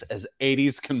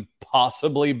 80s can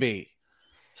possibly be.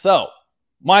 So,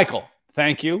 Michael,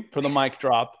 thank you for the mic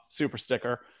drop super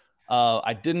sticker.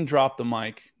 I didn't drop the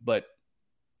mic, but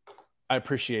I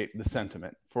appreciate the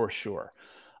sentiment for sure.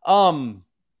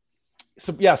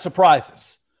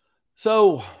 Surprises.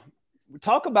 So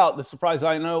talk about the surprise.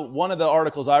 I know one of the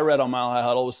articles I read on Mile High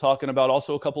Huddle was talking about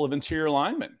also a couple of interior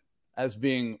linemen as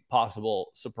being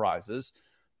possible surprises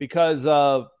because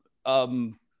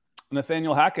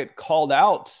Nathaniel Hackett called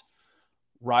out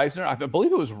Risner. I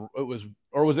believe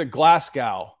was it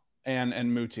Glasgow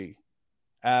and Muti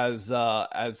as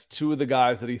 2 of the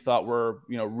guys that he thought were,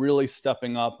 really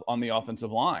stepping up on the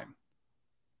offensive line.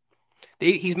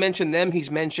 He's mentioned them.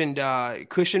 He's mentioned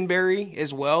Cushenberry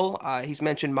as well. He's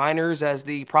mentioned Miners as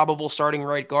the probable starting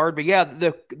right guard. But yeah,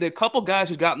 the couple guys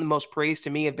who've gotten the most praise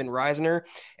to me have been Risner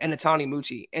and Netane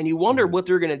Muti. And you wonder what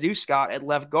they're going to do, Scott, at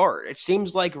left guard. It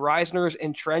seems like Risner's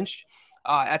entrenched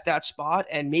at that spot,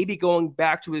 and maybe going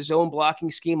back to a zone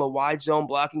blocking scheme, a wide zone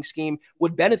blocking scheme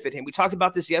would benefit him. We talked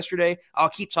about this yesterday. I'll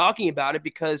keep talking about it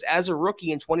because as a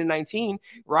rookie in 2019,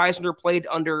 Risner played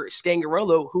under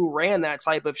Scangarello, who ran that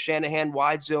type of Shanahan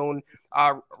wide zone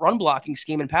run blocking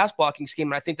scheme and pass blocking scheme,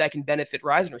 and I think that can benefit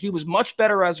Risner. He was much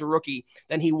better as a rookie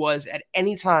than he was at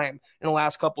any time in the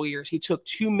last couple of years. He took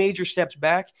 2 major steps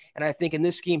back, and I think in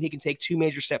this scheme he can take 2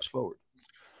 major steps forward.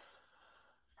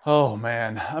 Oh,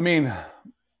 man. I mean,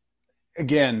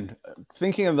 again,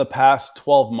 thinking of the past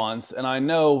 12 months, and I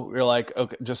know you're like,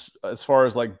 okay, just as far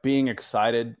as like being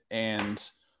excited, and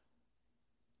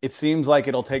it seems like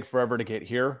it'll take forever to get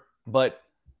here, but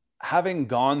having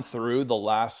gone through the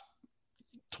last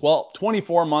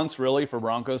 24 months really for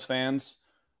Broncos fans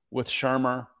with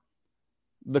Shurmur,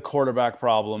 the quarterback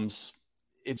problems,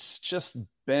 it's just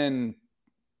been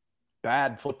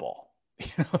bad football.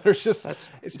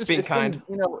 It's being kind.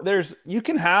 You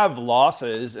can have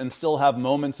losses and still have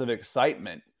moments of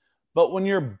excitement, but when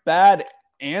you're bad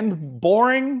and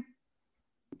boring,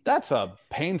 that's a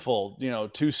painful,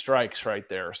 2 strikes right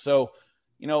there. So,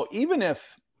 even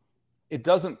if it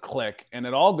doesn't click and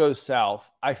it all goes south,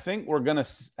 I think we're going to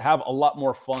have a lot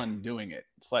more fun doing it.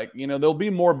 It's like, there'll be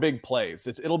more big plays.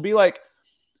 It'll be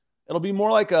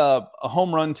more like a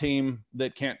home run team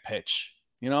that can't pitch.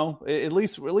 At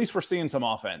least we're seeing some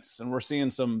offense and we're seeing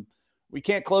some. We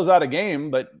can't close out a game,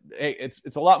 but hey,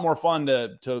 it's a lot more fun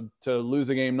to lose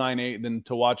a game 9-8 than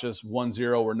to watch us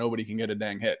 1-0 where nobody can get a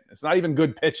dang hit. It's not even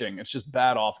good pitching; it's just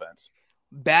bad offense.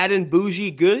 Bad and bougie,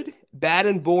 good. Bad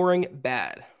and boring,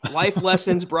 bad. Life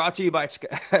lessons brought to you by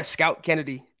Scout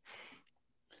Kennedy.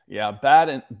 Yeah,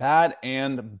 bad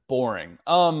and boring.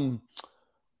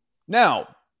 Now.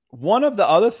 One of the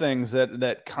other things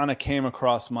that kind of came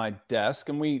across my desk,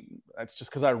 and that's just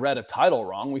because I read a title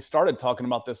wrong. We started talking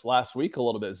about this last week a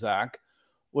little bit, Zach,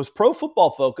 was Pro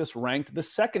Football Focus ranked the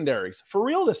secondaries for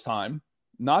real this time,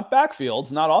 not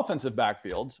backfields, not offensive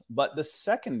backfields, but the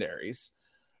secondaries.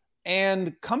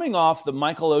 And coming off the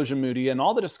Michael Ojemudia and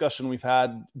all the discussion we've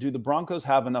had, do the Broncos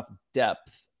have enough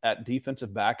depth at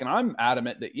defensive back? And I'm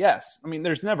adamant that yes. I mean,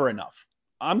 there's never enough.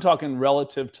 I'm talking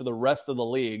relative to the rest of the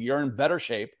league. You're in better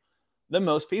shape than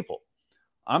most people.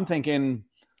 I'm thinking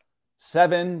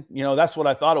 7, that's what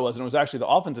I thought it was. And it was actually the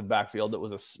offensive backfield that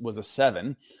was a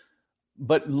 7.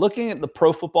 But looking at the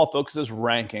Pro Football Focus's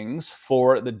rankings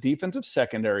for the defensive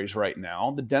secondaries right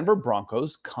now, the Denver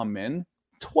Broncos come in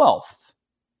 12th.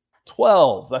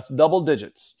 12. That's double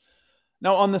digits.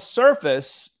 Now, on the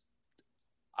surface,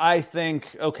 I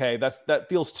think, okay, that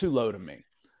feels too low to me.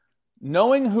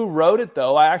 Knowing who wrote it,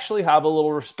 though, I actually have a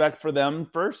little respect for them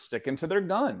for sticking to their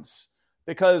guns,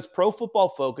 because Pro Football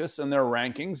Focus and their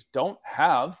rankings don't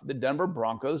have the Denver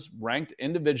Broncos ranked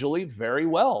individually very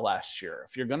well last year.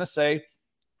 If you're going to say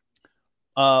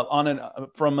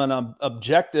from an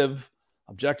objective,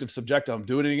 subjective, I'm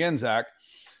doing it again, Zach,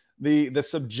 the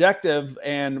subjective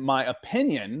and my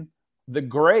opinion, the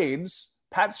grades,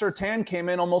 Pat Surtain came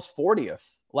in almost 40th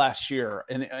last year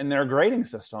in their grading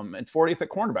system and 40th at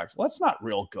cornerbacks. Well, that's not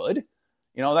real good.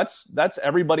 That's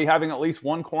everybody having at least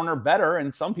one corner better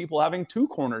and some people having 2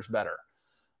 corners better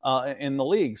in the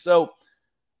league. So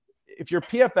if you're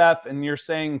PFF and you're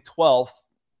saying 12th,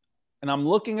 and I'm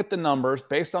looking at the numbers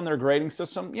based on their grading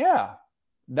system, yeah,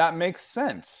 that makes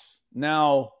sense.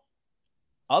 Now,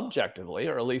 objectively,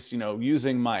 or at least,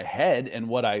 using my head and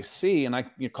what I see, and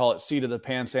you call it seat of the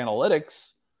pants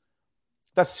analytics,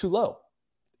 that's too low.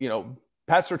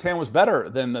 Pat Surtain was better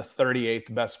than the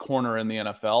 38th best corner in the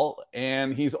NFL,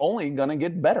 and he's only going to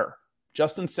get better.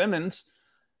 Justin Simmons,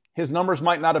 his numbers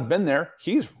might not have been there.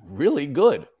 He's really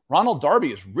good. Ronald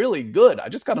Darby is really good. I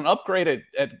just got an upgrade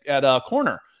at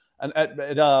corner, at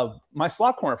my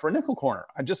slot corner for a nickel corner.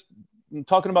 I'm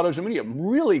talking about Ojemudia,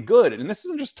 really good. And this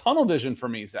isn't just tunnel vision for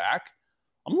me, Zach.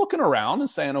 I'm looking around and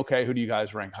saying, okay, who do you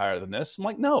guys rank higher than this? I'm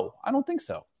like, no, I don't think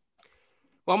so.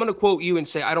 Well, I'm going to quote you and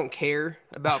say I don't care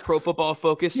about Pro Football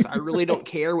Focus. I really don't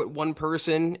care what one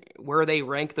person, where they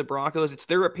rank the Broncos. It's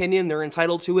their opinion. They're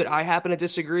entitled to it. I happen to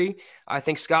disagree. I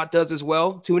think Scott does as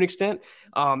well, to an extent.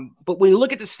 But when you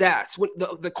look at the stats,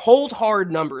 the cold,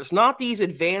 hard numbers, not these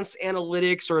advanced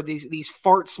analytics or these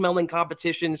fart-smelling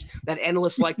competitions that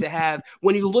analysts like to have,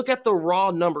 when you look at the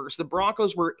raw numbers, the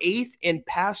Broncos were 8th in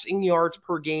passing yards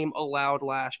per game allowed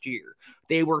last year.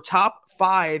 They were top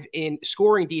 5 in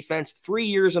scoring defense 3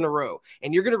 years in a row.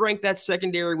 And you're going to rank that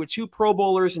secondary with 2 Pro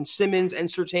Bowlers and Simmons and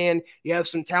Surtain. You have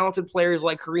some talented players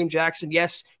like Kareem Jackson.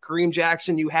 Yes, Kareem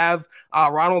Jackson. You have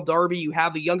Ronald Darby. You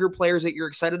have the younger players that you're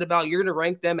excited about. You're going to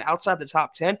rank them outside the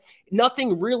top 10.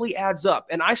 Nothing really adds up.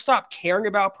 And I stopped caring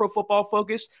about Pro Football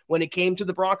Focus when it came to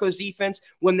the Broncos defense.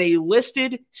 When they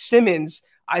listed Simmons,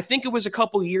 I think it was a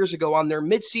couple years ago, on their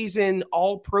midseason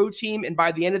all-pro team, and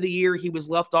by the end of the year, he was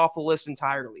left off the list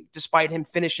entirely, despite him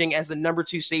finishing as the number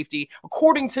 2 safety,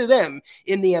 according to them,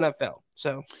 in the NFL.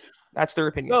 So that's their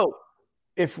opinion. So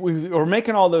if we were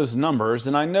making all those numbers,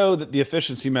 and I know that the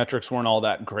efficiency metrics weren't all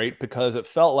that great because it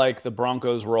felt like the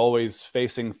Broncos were always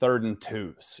facing 3rd and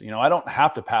 2s. I don't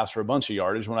have to pass for a bunch of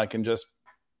yardage when I can just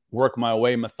work my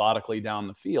way methodically down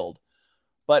the field.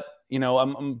 But,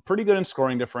 I'm pretty good in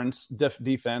scoring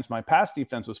defense. My pass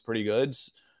defense was pretty good,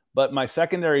 but my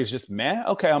secondary is just meh.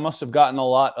 Okay, I must have gotten a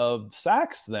lot of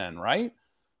sacks then, right?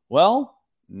 Well,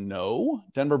 no.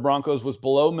 Denver Broncos was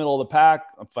below middle of the pack.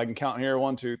 If I can count here,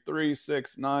 1, 2, 3,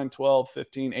 6, 9, 12,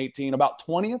 15, 18, about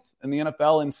 20th in the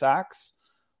NFL in sacks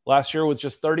last year with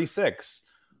just 36.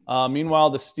 Meanwhile,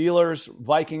 the Steelers,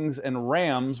 Vikings, and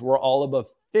Rams were all above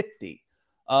 50.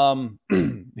 The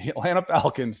Atlanta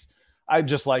Falcons, I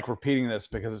just like repeating this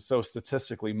because it's so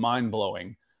statistically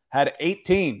mind-blowing, had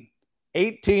 18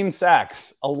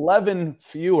 sacks, 11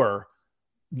 fewer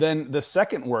than the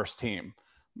second worst team.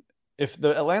 If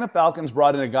the Atlanta Falcons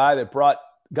brought in a guy that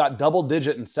got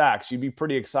double-digit in sacks, you'd be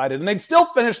pretty excited, and they'd still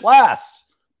finish last.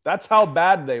 That's how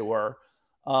bad they were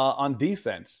on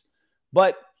defense.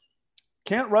 But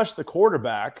can't rush the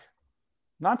quarterback,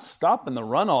 not stopping the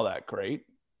run all that great.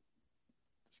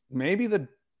 Maybe the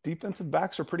defensive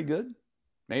backs are pretty good.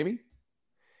 Maybe.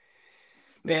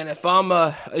 Man, if I'm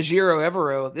Ejiro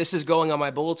Evero, this is going on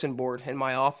my bulletin board in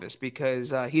my office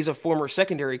because he's a former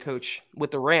secondary coach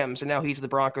with the Rams, and now he's the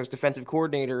Broncos defensive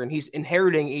coordinator, and he's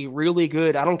inheriting a really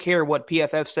good, I don't care what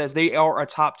PFF says, they are a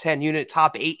top 10 unit,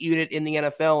 top 8 unit in the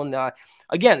NFL. And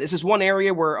again, this is one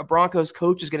area where a Broncos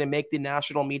coach is going to make the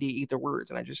national media eat their words,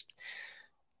 and I just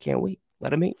can't wait.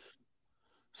 Let him eat.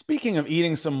 Speaking of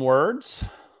eating some words,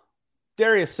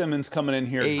 Darius Simmons coming in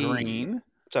here green.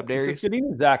 What's up, He says, Darius? good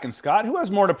evening, Zach and Scott. Who has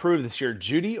more to prove this year,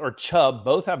 Jeudy or Chubb?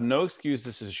 Both have no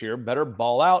excuses this year. Better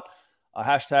ball out.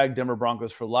 Hashtag Denver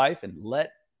Broncos for life, and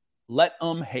let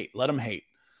them hate. Let them hate.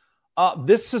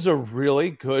 This is a really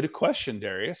good question,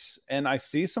 Darius, and I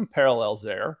see some parallels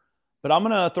there. But I'm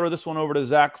going to throw this one over to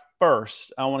Zach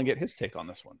first. I want to get his take on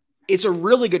this one. It's a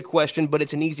really good question, but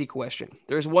it's an easy question.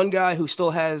 There's one guy who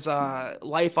still has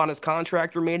life on his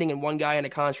contract remaining and one guy in a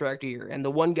contract year. And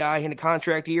the one guy in a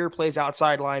contract year plays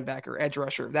outside linebacker, edge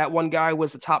rusher. That one guy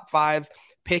was the top 5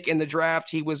 pick in the draft.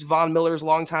 He was Von Miller's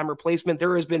longtime replacement.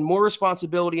 There has been more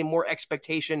responsibility and more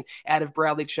expectation out of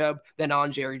Bradley Chubb than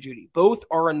on Jerry Jeudy. Both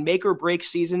are in make or break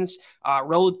seasons,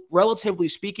 relatively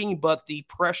speaking, but the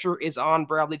pressure is on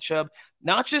Bradley Chubb,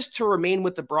 not just to remain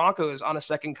with the Broncos on a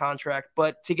second contract,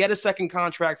 but to get a second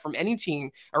contract from any team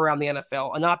around the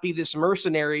NFL and not be this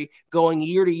mercenary going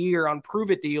year to year on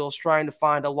prove-it deals trying to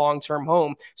find a long-term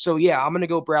home. So, yeah, I'm going to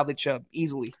go Bradley Chubb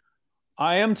easily.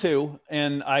 I am too,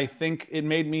 and I think it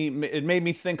made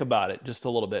me think about it just a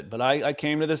little bit. But I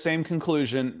came to the same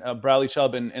conclusion, Bradley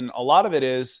Chubb, and a lot of it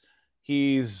is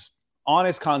he's on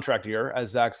his contract year,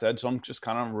 as Zach said. So I'm just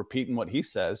kind of repeating what he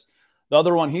says. The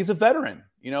other one, he's a veteran.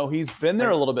 You know, he's been there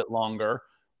a little bit longer,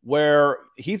 where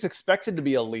he's expected to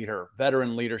be a leader,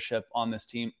 veteran leadership on this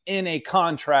team in a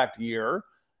contract year.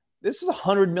 This is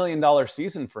 $100 million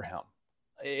season for him.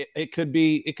 It could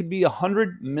be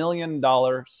 $100 million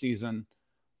season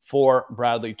for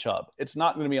Bradley Chubb. It's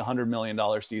not going to be $100 million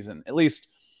season. At least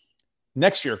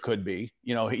next year could be.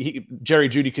 You know, Jerry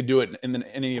Jeudy could do it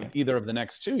in either of the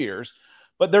next 2 years.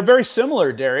 But they're very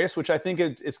similar, Darius, which I think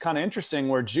it's kind of interesting,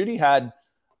 where Jeudy had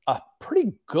a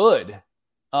pretty good,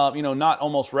 not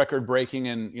almost record-breaking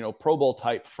and, Pro Bowl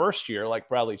type first year like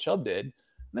Bradley Chubb did, and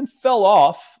then fell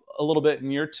off a little bit in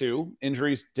year 2.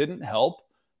 Injuries didn't help.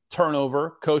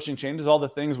 Turnover, coaching changes, all the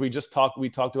things we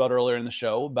talked about earlier in the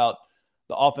show about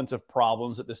the offensive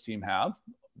problems that this team have.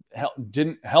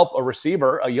 Didn't help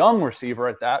a young receiver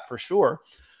at that, for sure.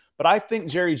 But I think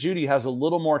Jerry Jeudy has a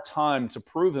little more time to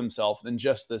prove himself than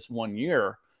just this 1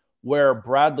 year, where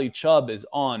Bradley Chubb is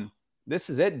on. This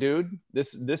is it, dude.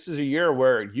 This is a year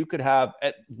where you could have,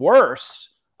 at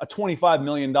worst, a $25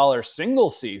 million single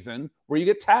season where you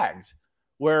get tagged,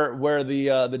 where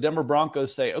the Denver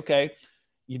Broncos say, okay,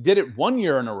 you did it 1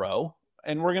 year in a row,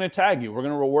 and we're going to tag you. We're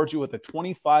going to reward you with a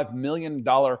 $25 million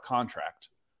contract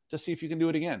to see if you can do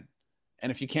it again.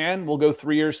 And if you can, we'll go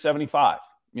 3 years, 75,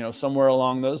 somewhere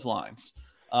along those lines,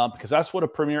 because that's what a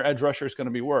premier edge rusher is going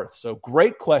to be worth. So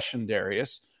great question,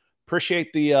 Darius.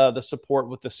 Appreciate the support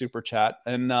with the super chat.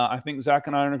 And I think Zach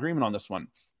and I are in agreement on this one.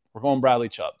 We're going Bradley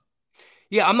Chubb.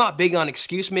 Yeah, I'm not big on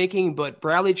excuse making, but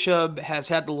Bradley Chubb has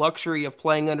had the luxury of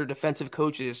playing under defensive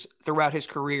coaches throughout his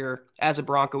career as a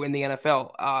Bronco in the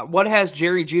NFL. What has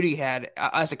Jerry Jeudy had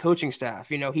as a coaching staff?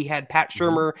 He had Pat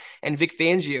Shurmur and Vic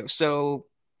Fangio. So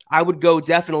I would go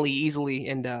definitely easily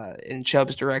in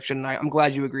Chubb's direction. I'm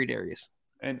glad you agree, Darius.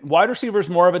 And wide receiver is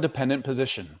more of a dependent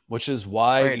position, which is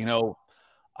why, right.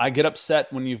 I get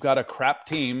upset when you've got a crap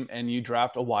team and you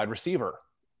draft a wide receiver.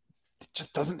 It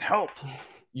just doesn't help.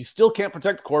 You still can't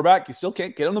protect the quarterback. You still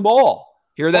can't get him the ball.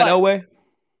 Hear that, Elway?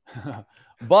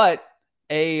 But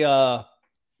a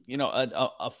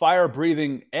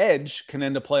fire-breathing edge can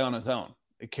end a play on his own.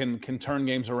 It can turn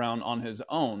games around on his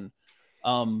own.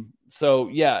 So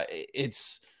yeah,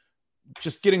 it's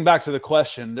just getting back to the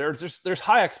question. There's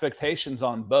high expectations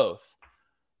on both.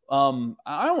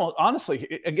 I don't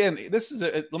honestly. Again,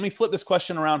 let me flip this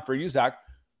question around for you, Zach.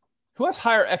 Who has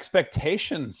higher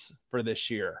expectations for this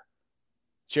year?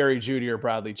 Jerry Jeudy or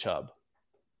Bradley Chubb?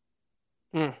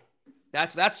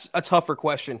 That's a tougher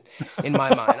question in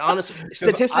my mind. Honestly,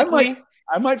 statistically,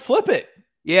 I might flip it.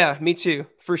 Yeah, me too,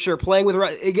 for sure. Playing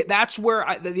with that's where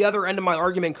the other end of my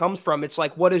argument comes from. It's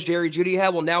like, what does Jerry Jeudy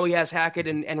have? Well, now he has Hackett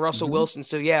and Russell Wilson.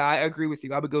 So yeah, I agree with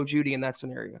you. I would go Jeudy in that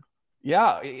scenario.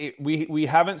 Yeah, we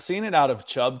haven't seen it out of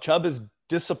Chubb. Chubb is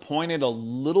disappointed a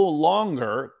little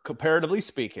longer, comparatively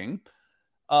speaking.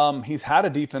 He's had a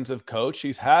defensive coach.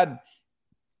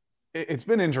 It's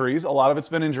been injuries. A lot of it's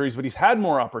been injuries, but he's had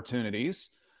more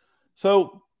opportunities.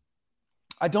 So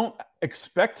I don't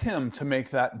expect him to make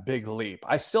that big leap.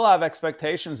 I still have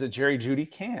expectations that Jerry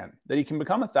Jeudy that he can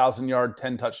become a 1,000-yard,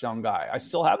 10-touchdown guy. I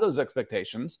still have those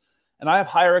expectations, and I have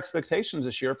higher expectations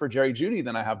this year for Jerry Jeudy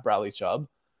than I have Bradley Chubb.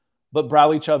 But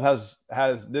Bradley Chubb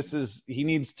he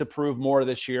needs to prove more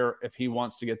this year if he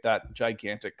wants to get that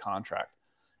gigantic contract.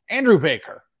 Andrew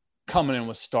Baker coming in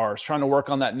with stars, trying to work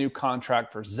on that new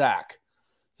contract for Zach.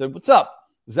 So what's up,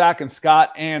 Zach and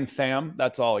Scott and fam?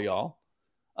 That's all y'all.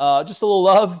 Just a little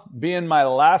love, being my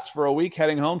last for a week,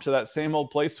 heading home to that same old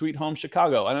place, sweet home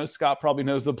Chicago. I know Scott probably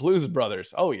knows the Blues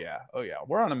Brothers. Oh yeah.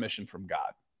 We're on a mission from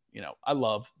God. I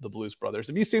love the Blues Brothers.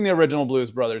 Have you seen the original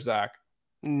Blues Brothers, Zach?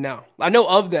 No, I know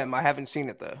of them. I haven't seen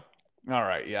it though. All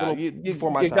right, yeah, you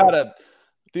time. Gotta.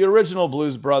 The original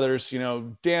Blues Brothers,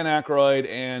 Dan Aykroyd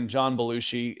and John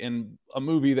Belushi, in a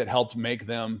movie that helped make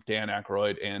them, Dan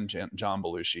Aykroyd and John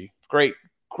Belushi. Great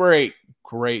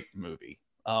movie.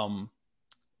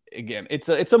 Again, it's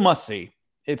a must see.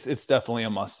 It's definitely a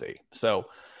must see. So,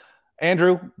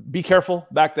 Andrew, be careful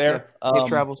back there. Safe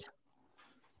travels.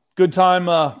 Good time,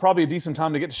 probably a decent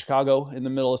time to get to Chicago in the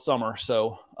middle of summer.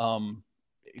 So,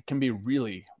 it can be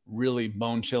really, really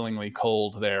bone-chillingly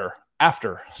cold there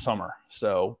after summer.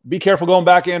 So be careful going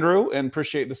back, Andrew, and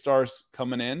appreciate the stars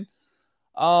coming in.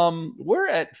 We're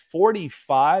at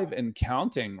 45 and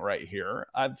counting right here.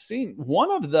 I've seen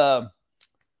one of the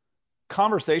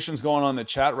conversations going on in the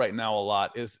chat right now a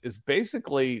lot is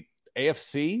basically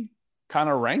AFC kind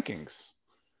of rankings.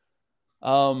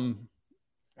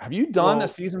 Have you done a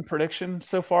season prediction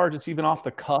so far, just even off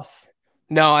the cuff?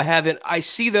 No, I haven't. I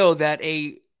see, though, that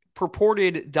a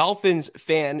purported Dolphins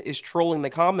fan is trolling the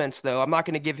comments, though. I'm not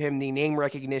going to give him the name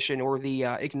recognition or the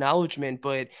acknowledgement,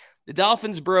 but the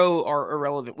Dolphins, bro, are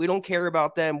irrelevant. We don't care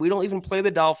about them. We don't even play the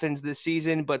Dolphins this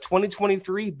season, but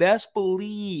 2023, best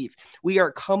believe we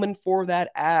are coming for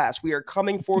that ass. We are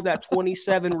coming for that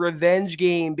 27 revenge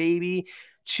game, baby.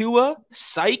 Tua,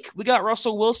 psych. We got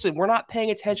Russell Wilson. We're not paying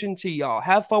attention to y'all.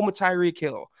 Have fun with Tyreek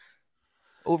Hill.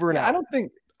 Over and out.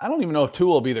 I don't even know if Tua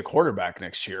will be the quarterback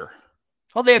next year.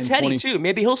 Oh, they have Teddy too.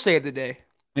 Maybe he'll save the day.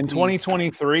 In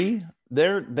 2023,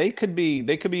 they could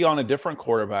be on a different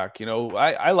quarterback.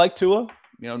 I like Tua.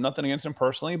 Nothing against him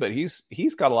personally, but he's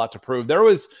got a lot to prove. There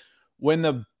was when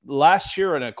the last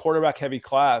year in a quarterback heavy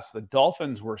class, the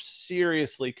Dolphins were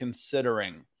seriously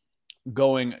considering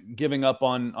giving up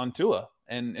on Tua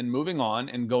and moving on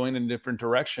and going in a different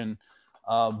direction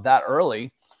that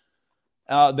early.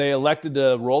 They elected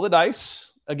to roll the dice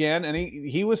again, and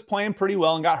he was playing pretty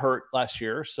well and got hurt last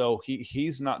year, so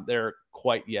he's not there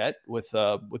quite yet with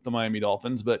the Miami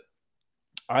Dolphins. But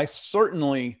I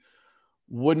certainly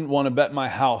wouldn't want to bet my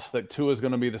house that Tua is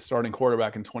going to be the starting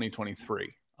quarterback in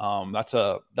 2023. That's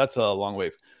a long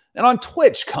ways. And on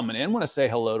Twitch coming in, I want to say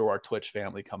hello to our Twitch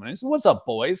family coming in. So what's up,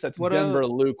 boys? That's Denver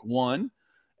Luke 1.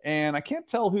 And I can't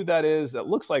tell who that is. That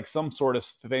looks like some sort of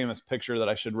famous picture that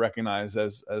I should recognize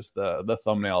as the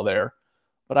thumbnail there.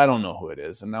 But I don't know who it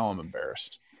is, and now I'm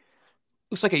embarrassed.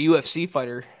 Looks like a UFC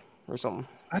fighter or something.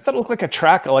 I thought it looked like a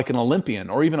track, like an Olympian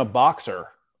or even a boxer.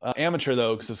 Amateur,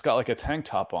 though, because it's got like a tank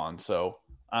top on. So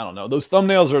I don't know. Those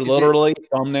thumbnails are literally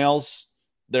thumbnails.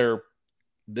 They're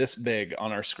this big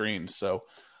on our screens. So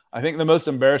I think the most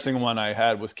embarrassing one I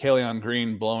had was Kalion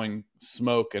Green blowing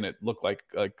smoke, and it looked like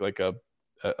a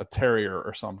terrier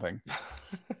or something.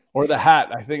 Or the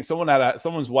hat. I think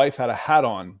someone's wife had a hat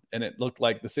on, and it looked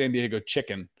like the San Diego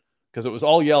chicken because it was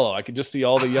all yellow. I could just see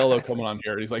all the yellow coming on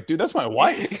here. He's like, dude, that's my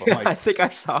wife. I'm like, I think I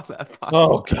saw that.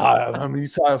 Oh God. I mean,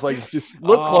 I was like, just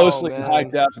look closely in high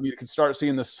def, and you can start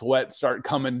seeing the sweat start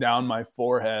coming down my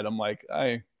forehead. I'm like,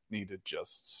 I need to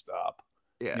just stop.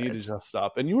 Yeah, need to just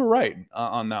stop. And you were right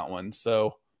on that one.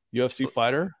 So UFC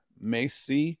fighter,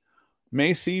 Macy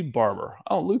Barber.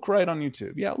 Oh, Luke Wright on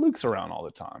YouTube. Yeah, Luke's around all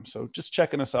the time. So just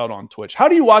checking us out on Twitch. How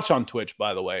do you watch on Twitch,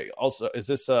 by the way? Also, is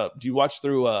this do you watch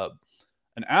through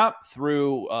an app,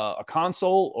 through a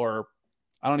console, or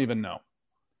I don't even know?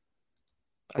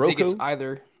 I think it's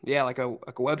either. Yeah, like a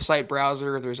website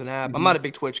browser. There's an app. Mm-hmm. I'm not a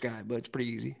big Twitch guy, but it's pretty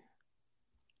easy.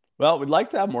 Well, we'd like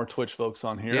to have more Twitch folks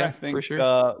on here. Yeah, I think for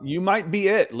sure. You might be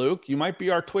it, Luke. You might be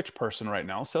our Twitch person right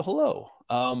now. So hello.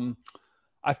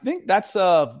 I think that's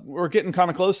we're getting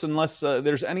kind of close unless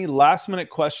there's any last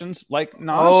minute questions like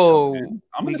Naj.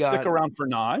 I'm going to stick around for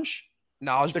Naj.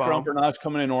 Around for Naj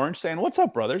coming in orange saying, what's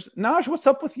up, brothers? Naj, what's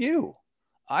up with you?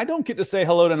 I don't get to say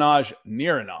hello to Naj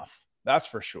near enough. That's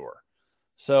for sure.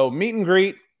 So meet and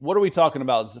greet. What are we talking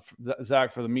about,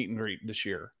 Zach, for the meet and greet this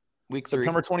year? Week 3.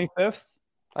 September 25th?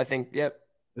 I think, yep.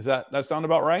 Is that sound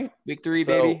about right? Week 3,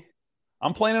 baby.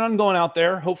 I'm planning on going out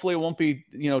there. Hopefully it won't be,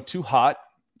 too hot.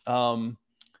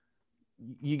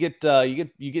 You get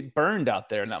burned out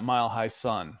there in that mile high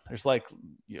sun. There's like,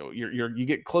 you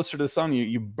get closer to the sun,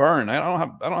 you burn. I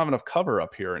don't have enough cover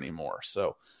up here anymore.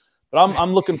 So, but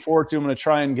I'm looking forward to. I'm going to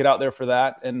try and get out there for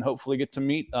that, and hopefully get to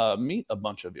meet a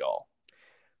bunch of y'all.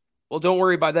 Well, don't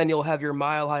worry. By then, you'll have your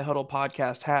Mile High Huddle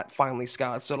podcast hat finally,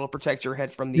 Scott. So it'll protect your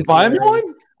head from the. You buying me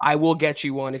one? I will get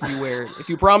you one if you wear it. If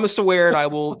you promise to wear it, I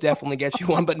will definitely get you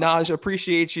one. But Naj,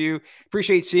 appreciate you.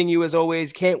 Appreciate seeing you as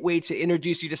always. Can't wait to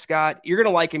introduce you to Scott. You're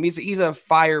going to like him. He's a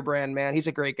firebrand, man. He's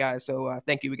a great guy. So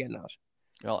thank you again, Naj.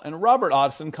 Well, and Robert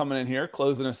Odson coming in here,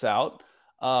 closing us out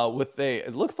with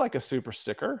it looks like a super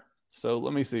sticker. So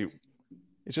let me see.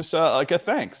 It's just like a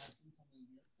thanks.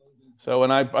 So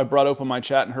when I brought open my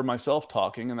chat and heard myself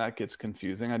talking, and that gets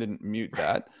confusing. I didn't mute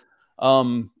that.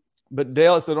 But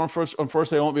Dale said,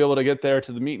 unfortunately, I won't be able to get there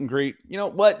to the meet and greet. You know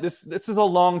what? This is a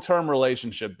long-term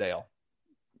relationship, Dale.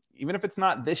 Even if it's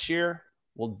not this year,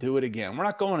 we'll do it again. We're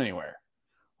not going anywhere.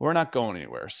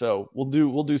 So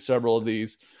we'll do several of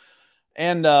these,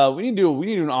 and we need to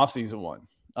do an off-season one.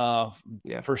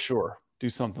 For sure. Do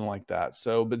something like that.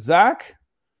 So, but Zach,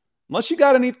 unless you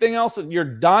got anything else that you're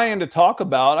dying to talk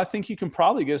about, I think you can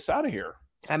probably get us out of here.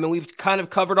 I mean, we've kind of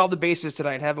covered all the bases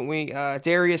tonight, haven't we?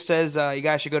 Darius says you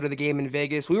guys should go to the game in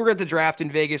Vegas. We were at the draft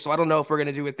in Vegas, so I don't know if we're going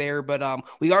to do it there, but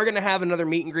we are going to have another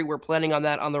meet and greet. We're planning on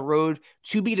that on the road,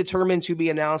 to be determined, to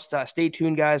be announced. Stay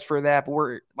tuned, guys, for that. But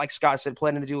we're, like Scott said,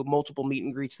 planning to do multiple meet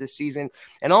and greets this season.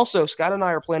 And also, Scott and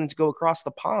I are planning to go across the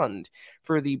pond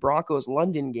for the Broncos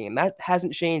London game. That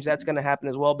hasn't changed. That's going to happen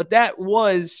as well. But that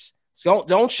was... So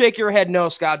don't shake your head, no,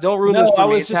 Scott. Don't ruin this for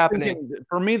me. It's happening. Thinking,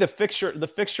 for me, the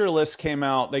fixture list came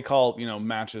out. They call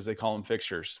matches. They call them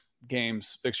fixtures,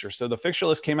 games, fixtures. So the fixture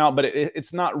list came out, but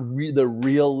it's not the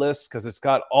real list because it's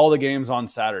got all the games on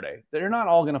Saturday. They're not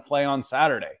all going to play on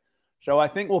Saturday. So I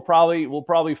think we'll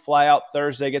probably fly out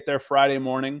Thursday, get there Friday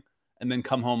morning, and then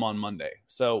come home on Monday.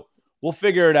 So we'll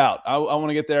figure it out. I want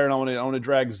to get there, and I want to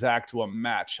drag Zach to a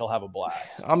match. He'll have a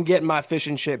blast. I'm getting my fish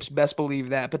and chips. Best believe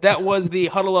that. But that was the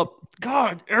Huddle Up.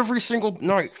 God, every single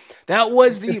night. That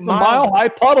was the Mile High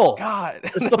Puddle. God,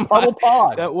 it's the Puddle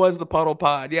Pod. That was the Puddle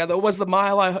Pod. Yeah, that was the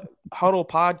Mile High Huddle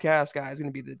podcast, guys.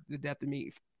 Going to be the depth of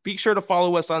me. Be sure to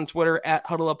follow us on Twitter at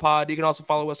HuddleUpPod. You can also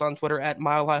follow us on Twitter at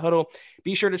Mile High Huddle.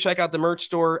 Be sure to check out the merch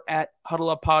store at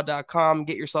HuddleUpPod.com.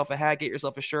 Get yourself a hat, get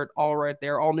yourself a shirt, all right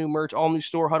there. All new merch, all new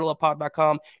store,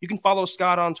 HuddleUpPod.com. You can follow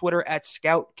Scott on Twitter at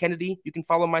Scout Kennedy. You can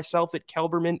follow myself at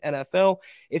Kelberman NFL.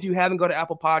 If you haven't, go to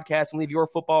Apple Podcasts and leave your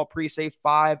football pre-save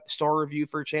 5-star review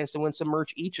for a chance to win some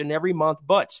merch each and every month.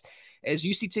 But as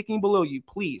you see ticking below you,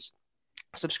 please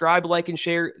subscribe, like, and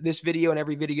share this video and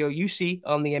every video you see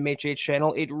on the MHH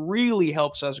channel. It really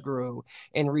helps us grow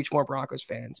and reach more Broncos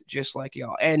fans just like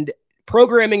y'all. And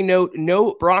programming note,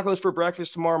 no Broncos for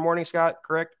breakfast tomorrow morning, Scott,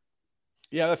 correct?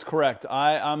 Yeah, that's correct.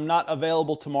 I'm not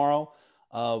available tomorrow.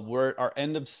 We're at our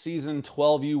end of season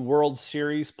 12U World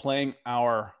Series playing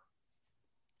our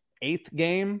 8th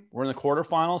game. We're in the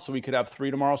quarterfinals, so we could have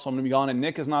 3 tomorrow. So I'm going to be gone. And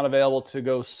Nick is not available to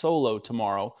go solo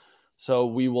tomorrow. So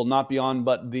we will not be on,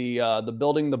 but the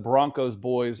Building the Broncos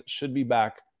boys should be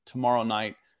back tomorrow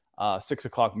night, 6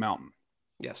 o'clock Mountain.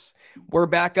 Yes. We're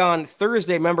back on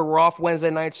Thursday. Remember, we're off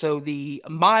Wednesday night, so the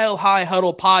Mile High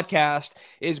Huddle podcast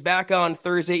is back on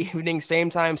Thursday evening, same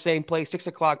time, same place, 6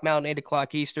 o'clock Mountain, 8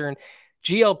 o'clock Eastern.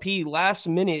 GLP,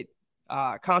 last-minute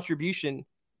contribution,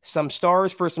 some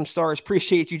stars for some stars.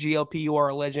 Appreciate you, GLP. You are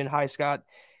a legend. Hi, Scott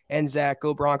and Zach.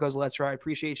 Go Broncos. Let's ride.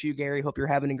 Appreciate you, Gary. Hope you're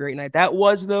having a great night. That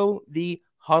was, though, the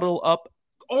Huddle Up.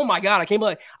 Oh, my God. I can't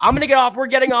believe it. I'm going to get off. We're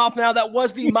getting off now. That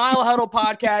was the Mile Huddle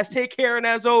podcast. Take care. And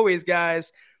as always,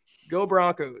 guys, go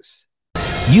Broncos.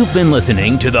 You've been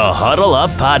listening to the Huddle Up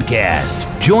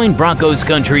podcast. Join Broncos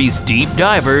Country's deep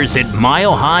divers at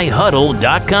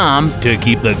milehighhuddle.com to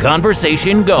keep the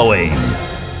conversation going.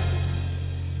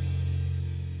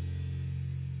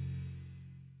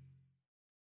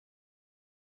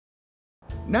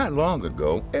 Not long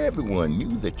ago, everyone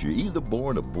knew that you're either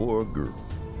born a boy or girl.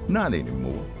 Not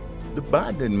anymore. The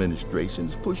Biden administration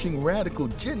is pushing radical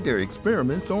gender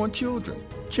experiments on children,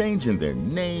 changing their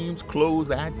names,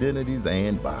 clothes, identities,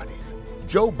 and bodies.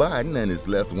 Joe Biden and his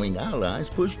left-wing allies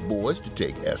push boys to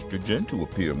take estrogen to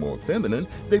appear more feminine.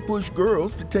 They push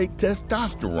girls to take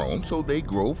testosterone so they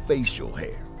grow facial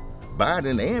hair.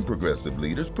 Biden and progressive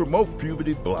leaders promote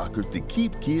puberty blockers to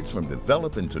keep kids from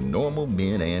developing to normal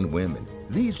men and women.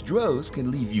 These drugs can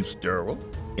leave you sterile,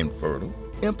 infertile,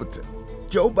 impotent.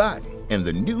 Joe Biden and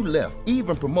the new left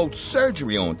even promote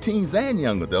surgery on teens and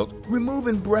young adults,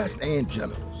 removing breasts and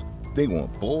genitals. They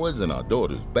want boys in our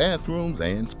daughters' bathrooms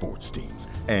and sports teams.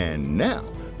 And now,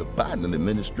 the Biden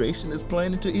administration is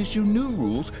planning to issue new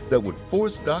rules that would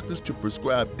force doctors to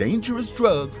prescribe dangerous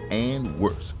drugs and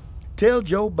worse. Tell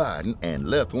Joe Biden and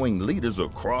left-wing leaders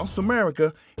across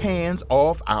America, hands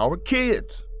off our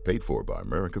kids. Paid for by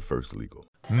America First Legal.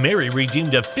 Mary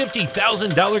redeemed a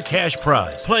 $50,000 cash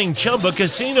prize playing Chumba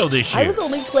Casino this year. I was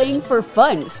only playing for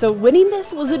fun, so winning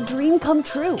this was a dream come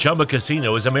true. Chumba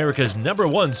Casino is America's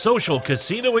 #1 social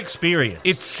casino experience.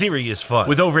 It's serious fun.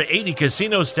 With over 80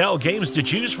 casino-style games to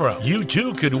choose from, you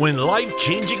too could win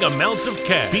life-changing amounts of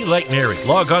cash. Be like Mary.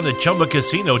 Log on to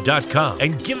ChumbaCasino.com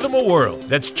and give them a whirl.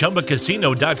 That's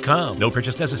ChumbaCasino.com. No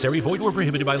purchase necessary. Void where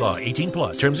prohibited by law.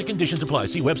 18+. Terms and conditions apply.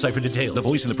 See website for details. The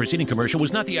voice in the preceding commercial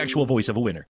was not the actual voice of a winner.